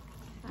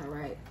 All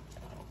right.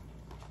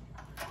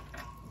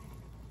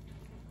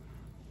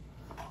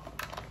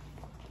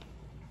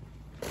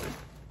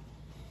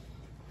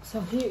 So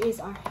here is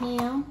our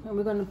ham, and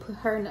we're gonna put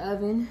her in the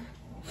oven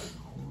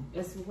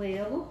as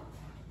well.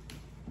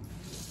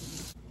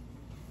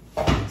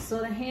 So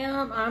the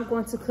ham, I'm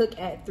going to cook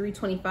at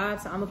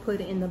 325, so I'm gonna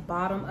put it in the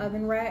bottom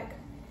oven rack,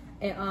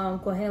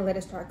 and go ahead and let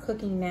it start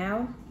cooking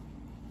now.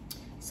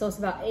 So it's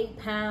about 8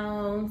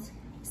 pounds,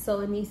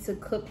 so it needs to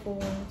cook for,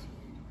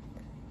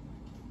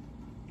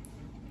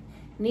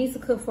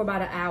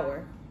 about an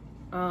hour,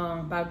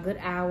 about a good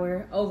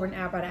hour, over an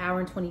hour, about an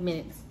hour and 20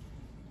 minutes.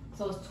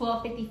 So it's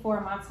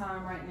 12:54 my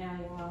time right now,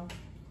 y'all.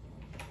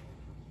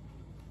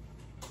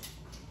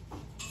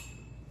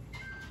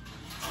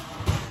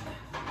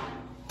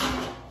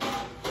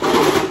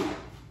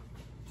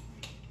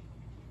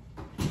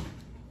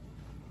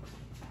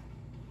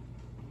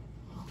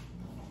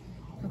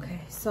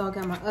 Okay, so I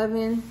got my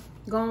oven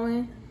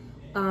going.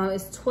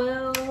 It's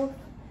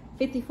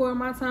 12:54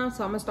 my time,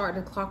 so I'm gonna start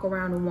the clock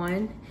around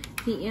 1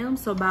 p.m.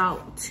 So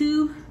about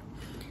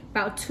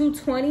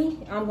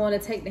 2:20, I'm going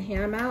to take the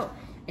ham out.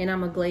 And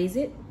I'm gonna glaze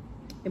it,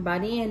 and by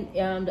then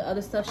the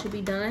other stuff should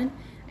be done,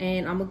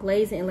 and I'm gonna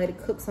glaze it and let it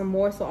cook some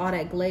more so all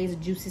that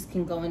glazed juices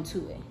can go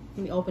into it.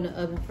 Let me open the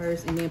oven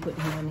first and then put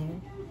the ham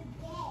in.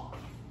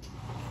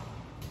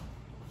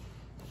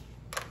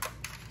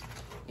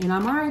 And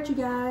I'm all right, you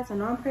guys. I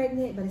know I'm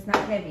pregnant, but it's not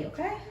heavy,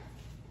 okay?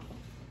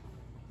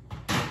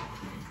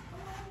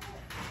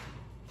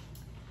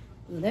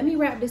 Let me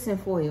wrap this in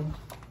foil.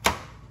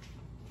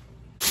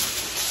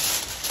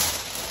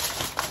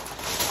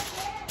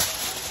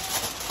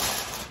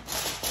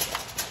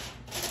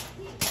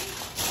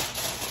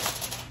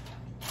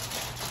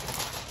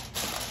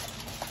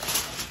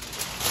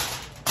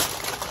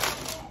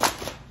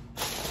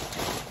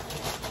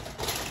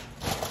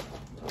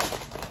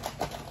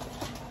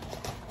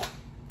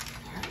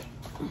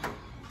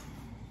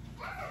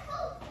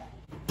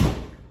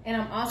 And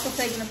I'm also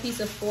taking a piece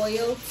of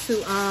foil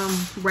to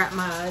wrap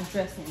my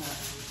dressing up.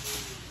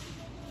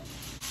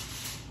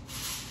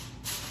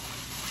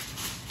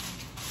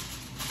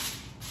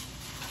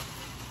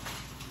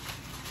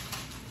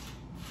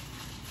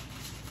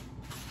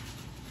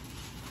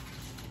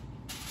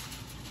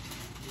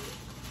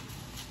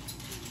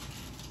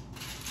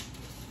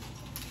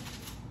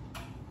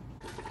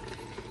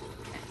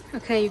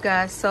 Okay, you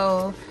guys,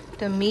 so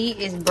the meat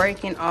is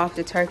breaking off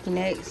the turkey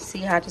neck. See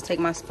how I just take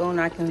my spoon,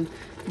 I can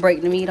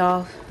break the meat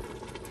off.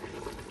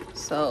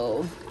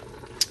 So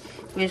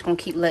we're just gonna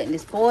keep letting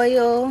this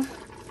boil.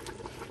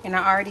 And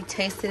I already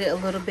tasted it a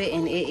little bit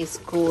and it is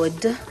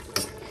good.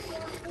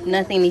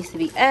 Nothing needs to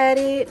be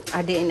added.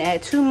 I didn't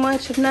add too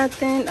much of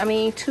nothing. I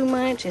mean, too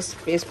much.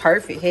 It's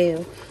perfect.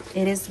 Hell,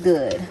 it is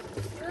good.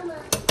 Mama.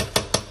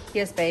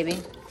 Yes,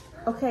 baby.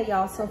 Okay,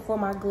 y'all, so for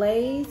my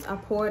glaze, I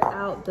poured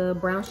out the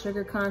brown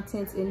sugar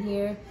contents in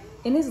here.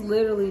 And it's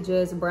literally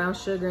just brown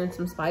sugar and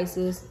some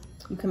spices.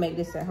 You can make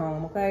this at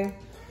home, okay?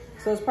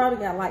 So it's probably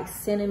got like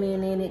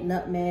cinnamon in it,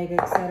 nutmeg,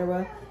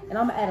 etc. And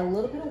I'm gonna add a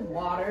little bit of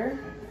water.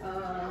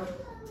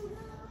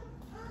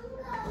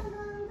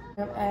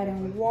 I'm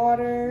adding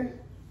water.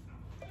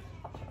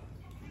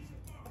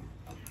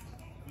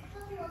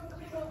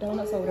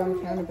 Donuts over on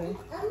the counter, babe.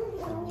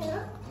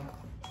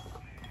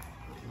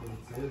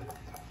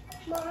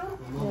 Mom?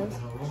 Yes.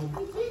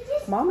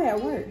 Mom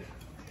at work.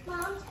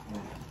 Mom?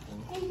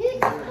 Did you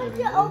just put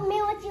your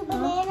oatmeal with your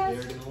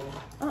bananas?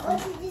 Or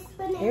did you just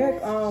bananas?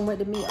 Eric went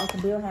to meet Uncle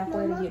Bill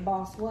halfway to get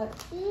boss. What?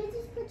 Did you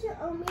just put your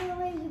oatmeal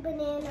with your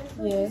bananas?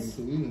 Yes.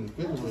 And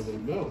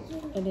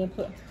then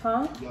put,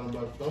 huh?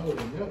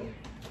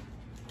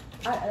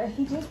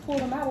 He just pulled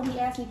them out when he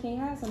asked me, can you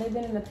have some? They've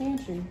been in the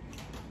pantry.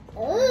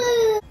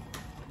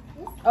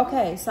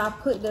 Okay, so I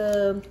put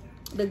the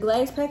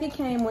glaze packet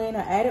came in,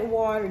 I added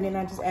water, and then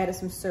I just added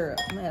some syrup.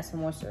 I'm gonna add some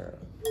more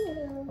syrup.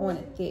 I want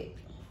it thick.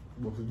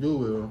 What you do,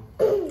 Will?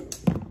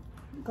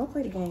 Go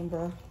play the game,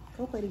 bro.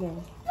 Go play the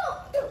game.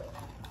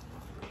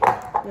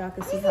 Y'all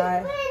can see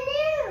how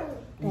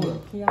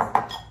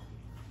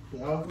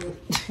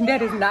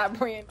that is not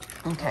brand.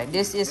 Okay,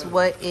 this is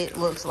what it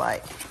looks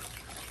like.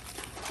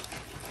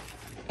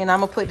 And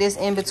I'm gonna put this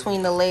in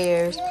between the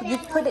layers. You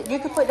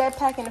can put that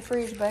pack in the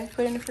fridge, babe.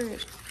 Put it in the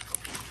fridge.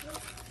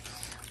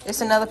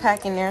 There's another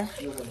pack in there.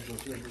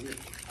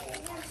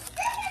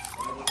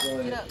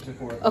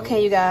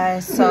 Okay, you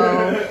guys, so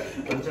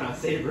I'm trying to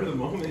savor the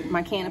moment.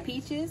 my can of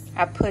peaches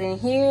I put in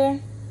here,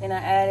 and I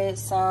added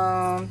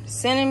some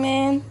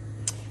cinnamon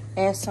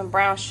and some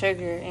brown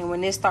sugar. And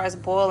when this starts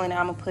boiling,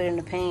 I'm gonna put it in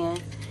the pan.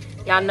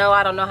 Y'all know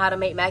I don't know how to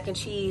make mac and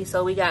cheese,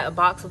 so we got a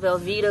box of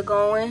Velveeta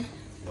going.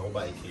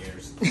 Nobody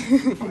cares.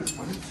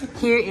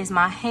 Here is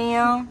my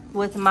ham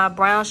with my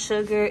brown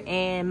sugar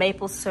and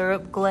maple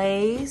syrup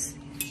glaze.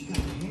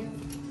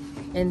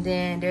 And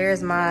then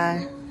there's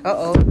my,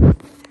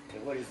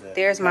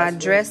 there's my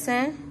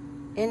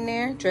dressing in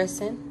there,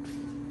 dressing.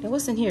 And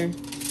what's in here?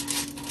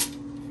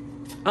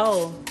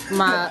 Oh,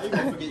 my,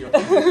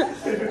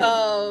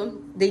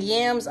 the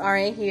yams are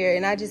in here.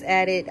 And I just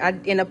added,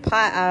 in a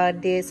pot, I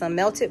did some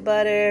melted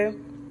butter,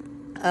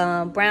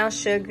 brown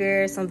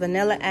sugar, some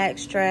vanilla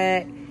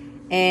extract,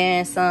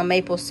 and some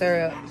maple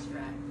syrup.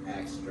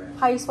 Extract.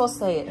 How you supposed to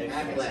say it?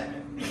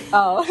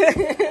 Oh.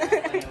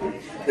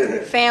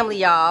 Family,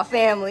 y'all,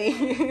 family.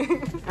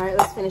 All right,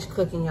 let's finish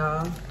cooking,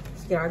 y'all.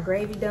 Let's get our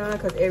gravy done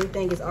because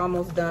everything is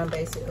almost done,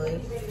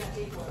 basically.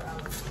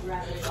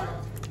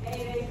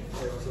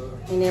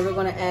 And then we're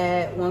gonna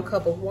add 1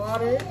 cup of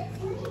water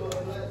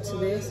to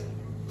this.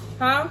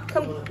 Huh?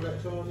 Come.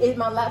 Is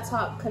my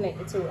laptop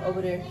connected to it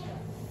over there?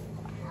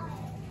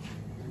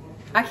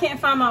 I can't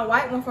find my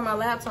white one for my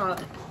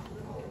laptop.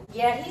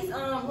 Yeah, he's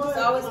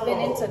always been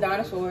into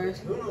dinosaurs.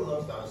 Bruno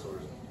loves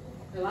dinosaurs.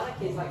 A lot of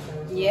kids like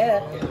them.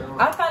 Yeah.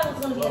 I thought it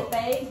was gonna be a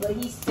phase, but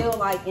he's still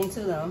like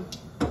into them.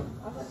 I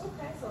was like,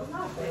 okay, so it's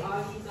not a phase.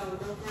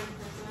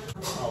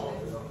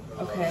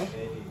 Okay.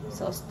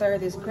 So stir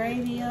this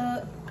gravy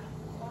up.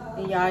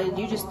 And y'all,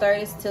 you just stir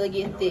this till it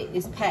gets thick.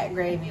 It's packed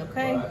gravy,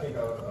 okay?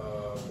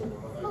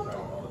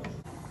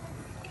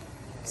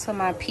 So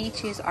my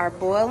peaches are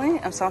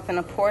boiling. So I'm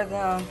gonna pour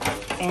them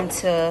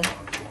into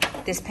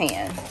this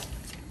pan.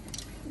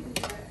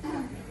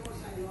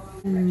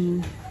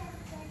 And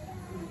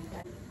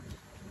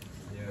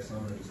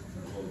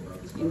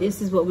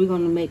this is what we're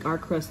gonna make our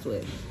crust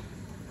with.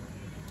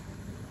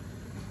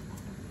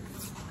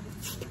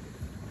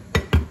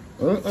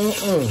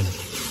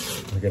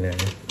 Looking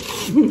at it.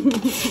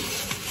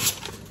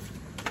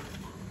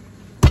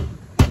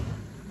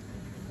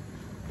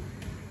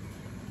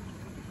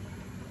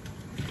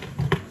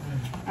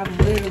 I've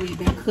literally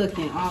been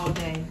cooking all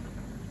day.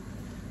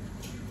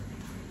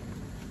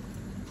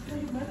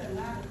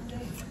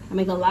 I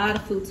make a lot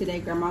of food today,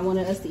 Grandma. I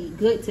wanted us to eat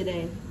good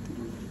today.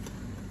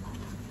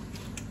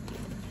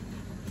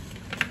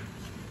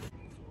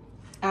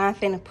 I'm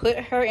finna put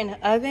her in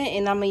the oven,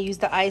 and I'm gonna use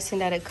the icing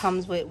that it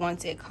comes with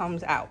once it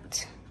comes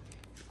out.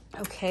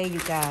 Okay, you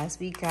guys,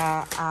 we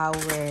got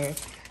our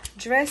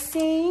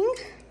dressing.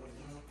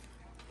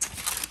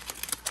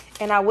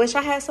 And I wish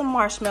I had some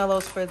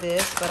marshmallows for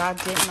this, but I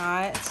did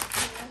not.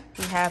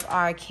 We have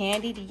our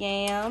candied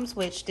yams,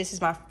 which this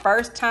is my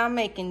first time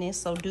making this,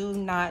 so do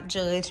not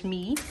judge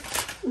me.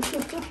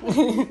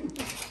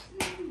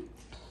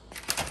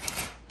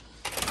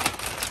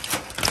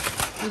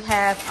 We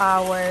have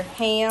our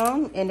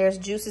ham, and there's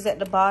juices at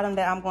the bottom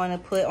that I'm going to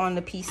put on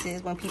the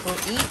pieces when people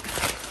eat.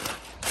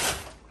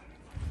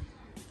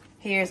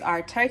 Here's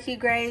our turkey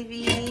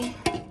gravy,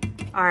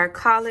 our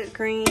collard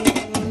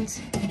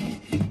greens,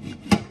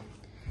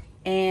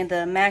 and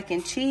the mac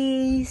and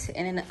cheese.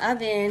 And in the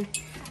oven,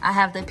 I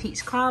have the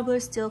peach cobbler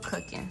still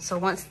cooking. So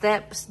once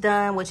that's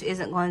done, which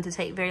isn't going to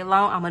take very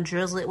long, I'm gonna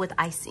drizzle it with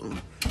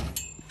icing.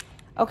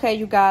 Okay,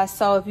 you guys,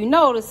 so if you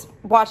notice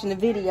watching the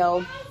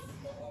video,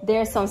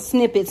 there's some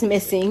snippets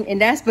missing, and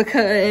that's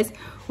because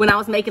when I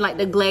was making like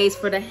the glaze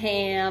for the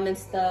ham and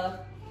stuff,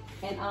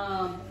 and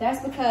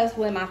that's because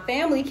when my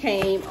family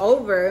came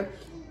over,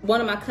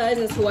 one of my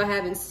cousins who I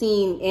haven't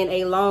seen in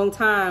a long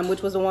time,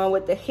 which was the one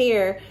with the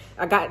hair,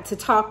 I got to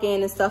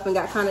talking and stuff and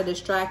got kind of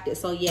distracted.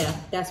 So yeah,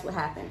 that's what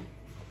happened.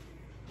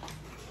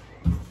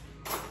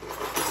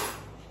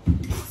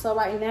 So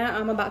right now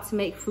I'm about to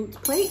make fruit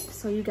plate,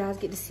 so you guys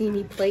get to see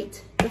me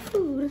plate the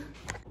food.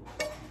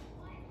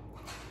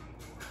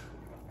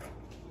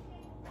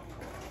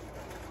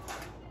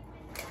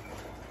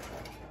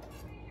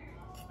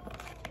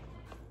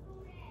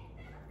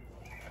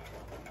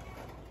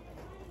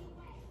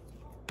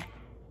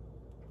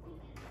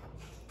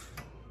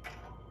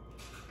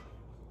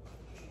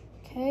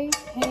 Okay,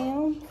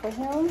 ham for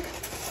him.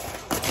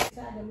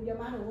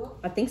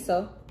 I think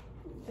so.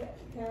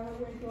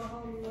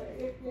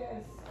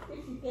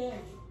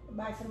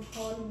 Buy some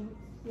corn,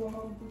 go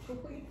home to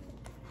cook it.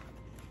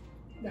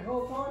 The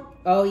whole corn.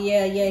 Oh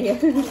yeah.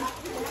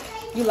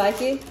 You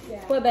like it?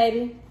 Yeah. What,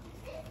 baby?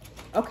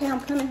 Okay,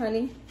 I'm coming,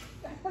 honey.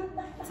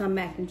 Some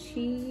mac and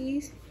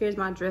cheese. Here's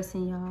my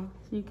dressing, y'all,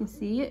 so you can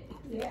see it.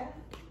 Yeah.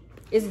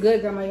 It's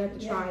good, Grandma. You have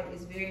to try it.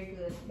 It's very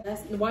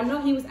good. Well, I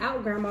know he was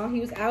out, Grandma.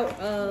 He was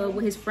out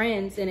with his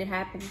friends, and it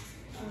happened.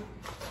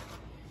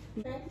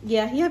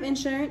 Yeah, he have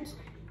insurance.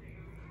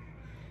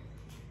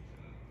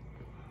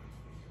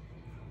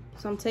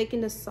 So I'm taking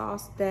the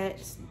sauce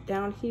that's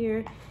down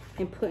here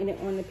and putting it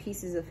on the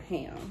pieces of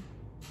ham,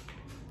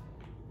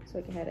 so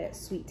it can have that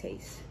sweet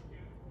taste.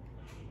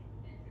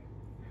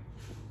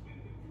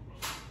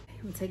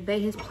 I'm gonna take Bay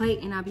his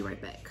plate and I'll be right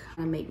back.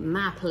 I'm gonna make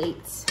my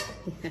plates.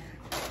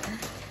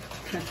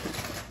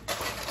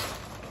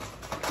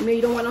 Amir,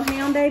 you don't want no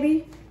ham,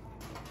 baby?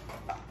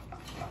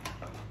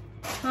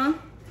 Huh?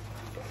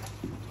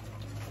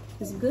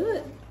 It's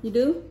good. You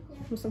do?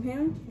 Want some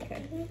ham?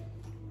 Okay.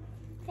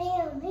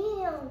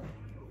 Ham.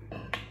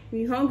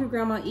 When you're hungry,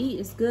 Grandma, eat.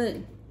 It's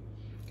good.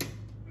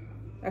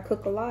 I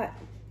cook a lot.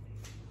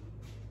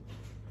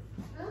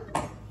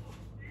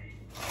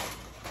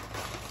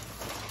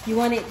 You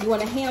want it? You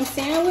want a ham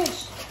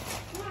sandwich?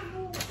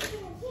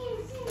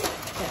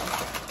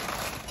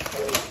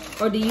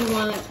 Okay. Or do you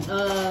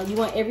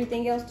want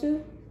everything else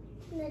too?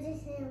 No,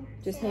 just ham.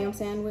 Just ham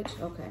sandwich?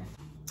 Okay.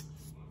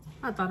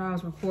 I thought I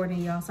was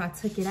recording, y'all, so I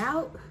took it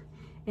out.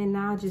 And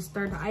now I just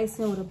stir the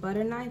icing with a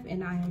butter knife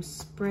and I am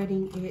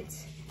spreading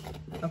it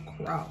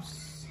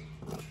across.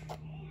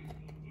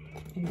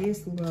 And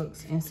this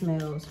looks and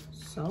smells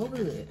so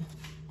good.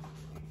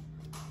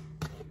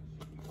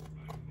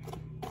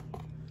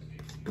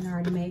 And I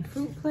already made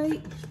fruit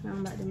plate. Now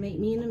I'm about to make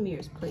me and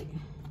Amir's plate.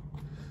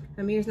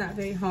 Amir's not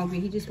very hungry.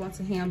 He just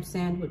wants a ham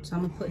sandwich. So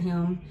I'm gonna put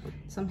him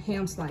some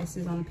ham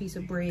slices on a piece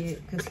of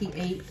bread because he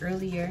ate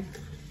earlier.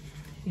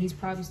 He's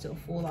probably still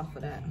full off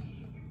of that.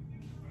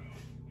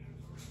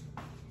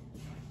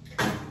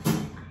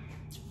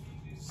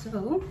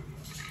 So,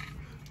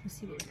 let's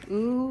see what.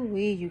 Ooh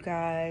wee, you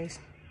guys.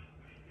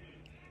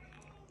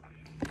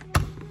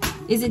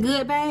 Is it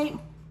good, babe?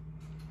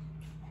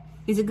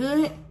 Is it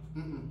good?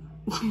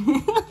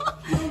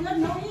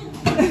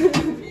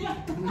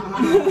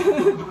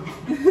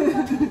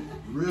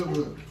 Real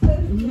good.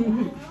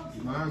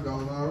 Mine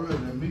gone already.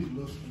 That meat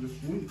looks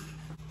sweet.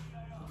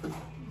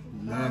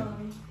 Nah.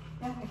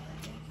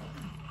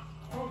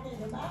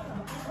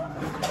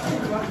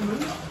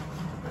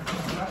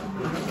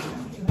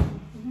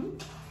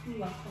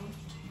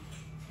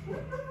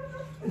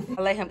 I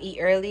let him eat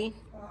early.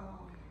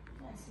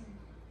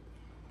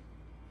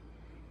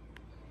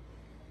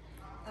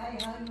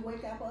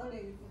 Wake up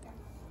early.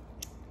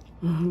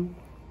 Mm-hmm.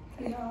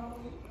 You know,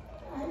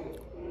 I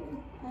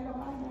don't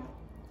like that.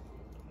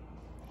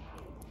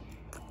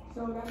 So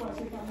that's why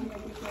she come here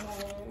because I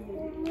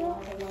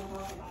don't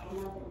want to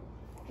nothing.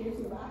 This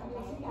is why I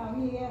sit down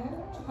here,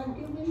 can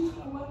you me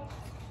or what?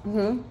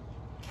 Mm-hmm.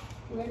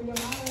 When your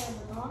mother and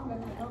the dog, then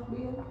I talk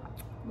beer,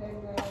 then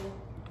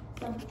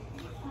some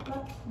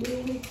beer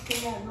we say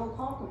no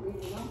talk to me,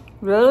 you know?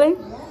 Really?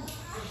 Yeah.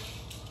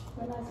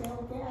 When I say,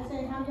 okay, I say,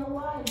 how your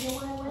wife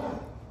where?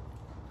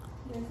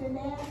 They say,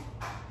 Dad.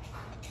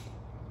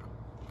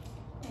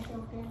 I say,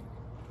 okay.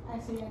 I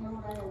say, I know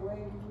right away,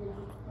 you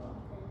know,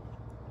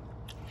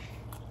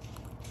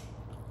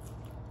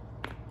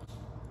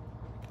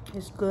 okay.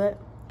 It's good.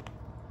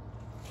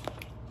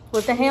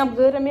 Was the ham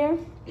good, Amir?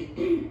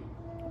 It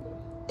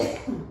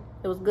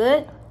was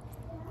good?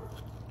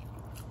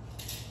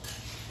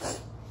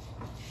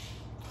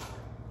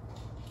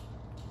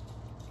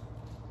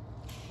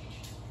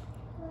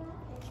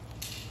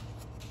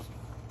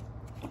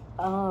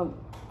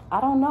 I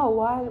don't know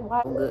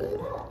why good.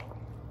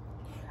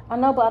 I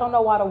know, but I don't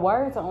know why the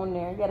words are on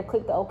there. You gotta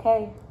click the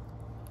OK.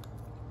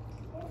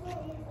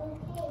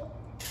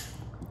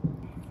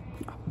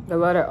 The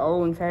letter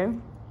O, okay?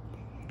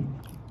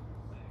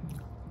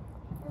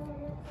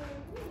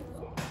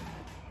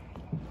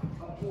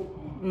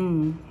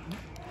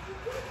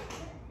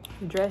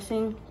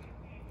 Dressing.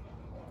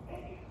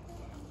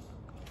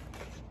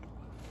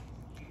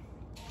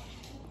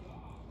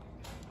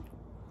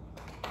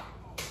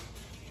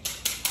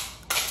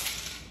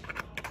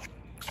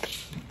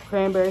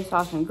 Cranberry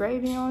sauce and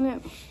gravy on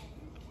it.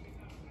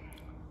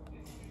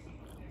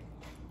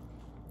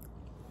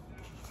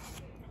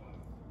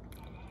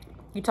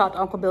 You talked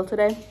to Uncle Bill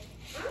today?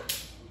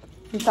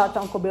 You talked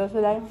to Uncle Bill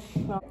today?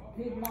 No.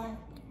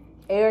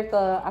 Eric,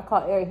 I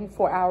called Eric, he's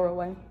 4 hours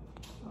away.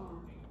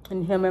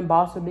 And him and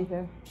Boss will be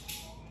here.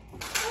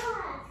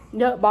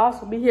 Yep,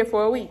 Boss will be here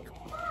for a week.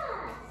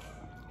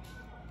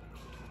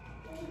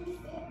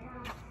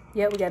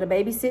 Yeah, we got to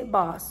babysit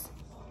Boss.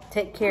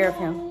 Take care of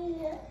him.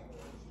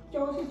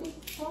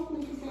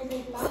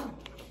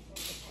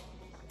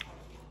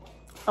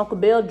 Uncle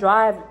Bill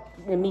drive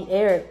and meet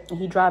Eric, and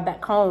he drive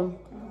back home,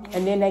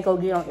 and then they go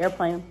get on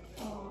airplane.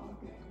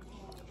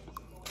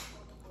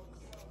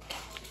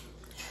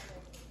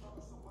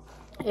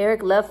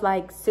 Eric left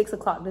like 6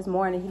 o'clock this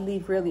morning. He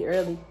leave really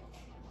early.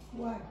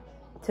 What?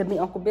 To meet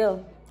Uncle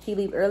Bill. He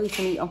leave early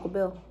to meet Uncle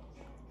Bill.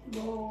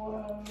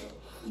 Go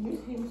meet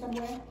him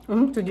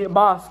somewhere? To get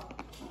Boss.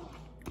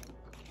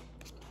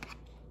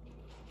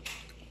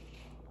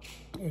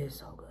 It is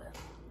so good.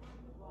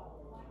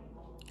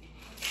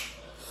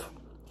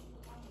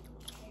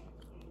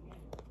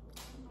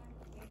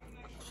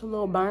 It's a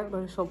little burnt, but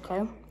it's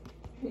okay.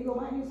 He go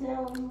by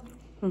himself?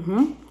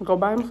 Go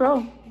by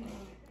himself.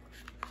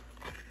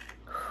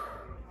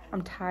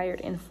 I'm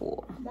tired and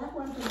full. That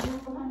one for you,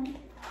 honey?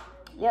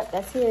 Yep,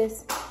 that's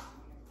his.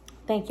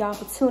 Thank y'all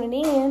for tuning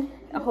in.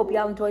 I hope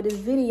y'all enjoyed this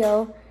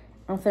video.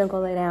 I'm finna go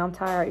lay down. I'm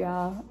tired,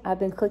 y'all. I've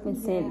been cooking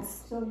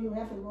since. So you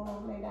have to go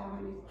and lay down,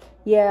 honey.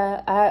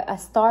 Yeah, I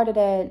started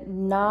at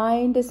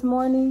 9 this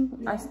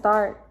morning. I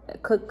start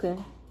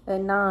cooking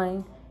at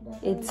 9.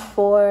 It's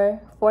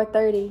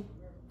 4:30.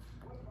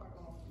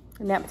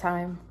 Nap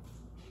time.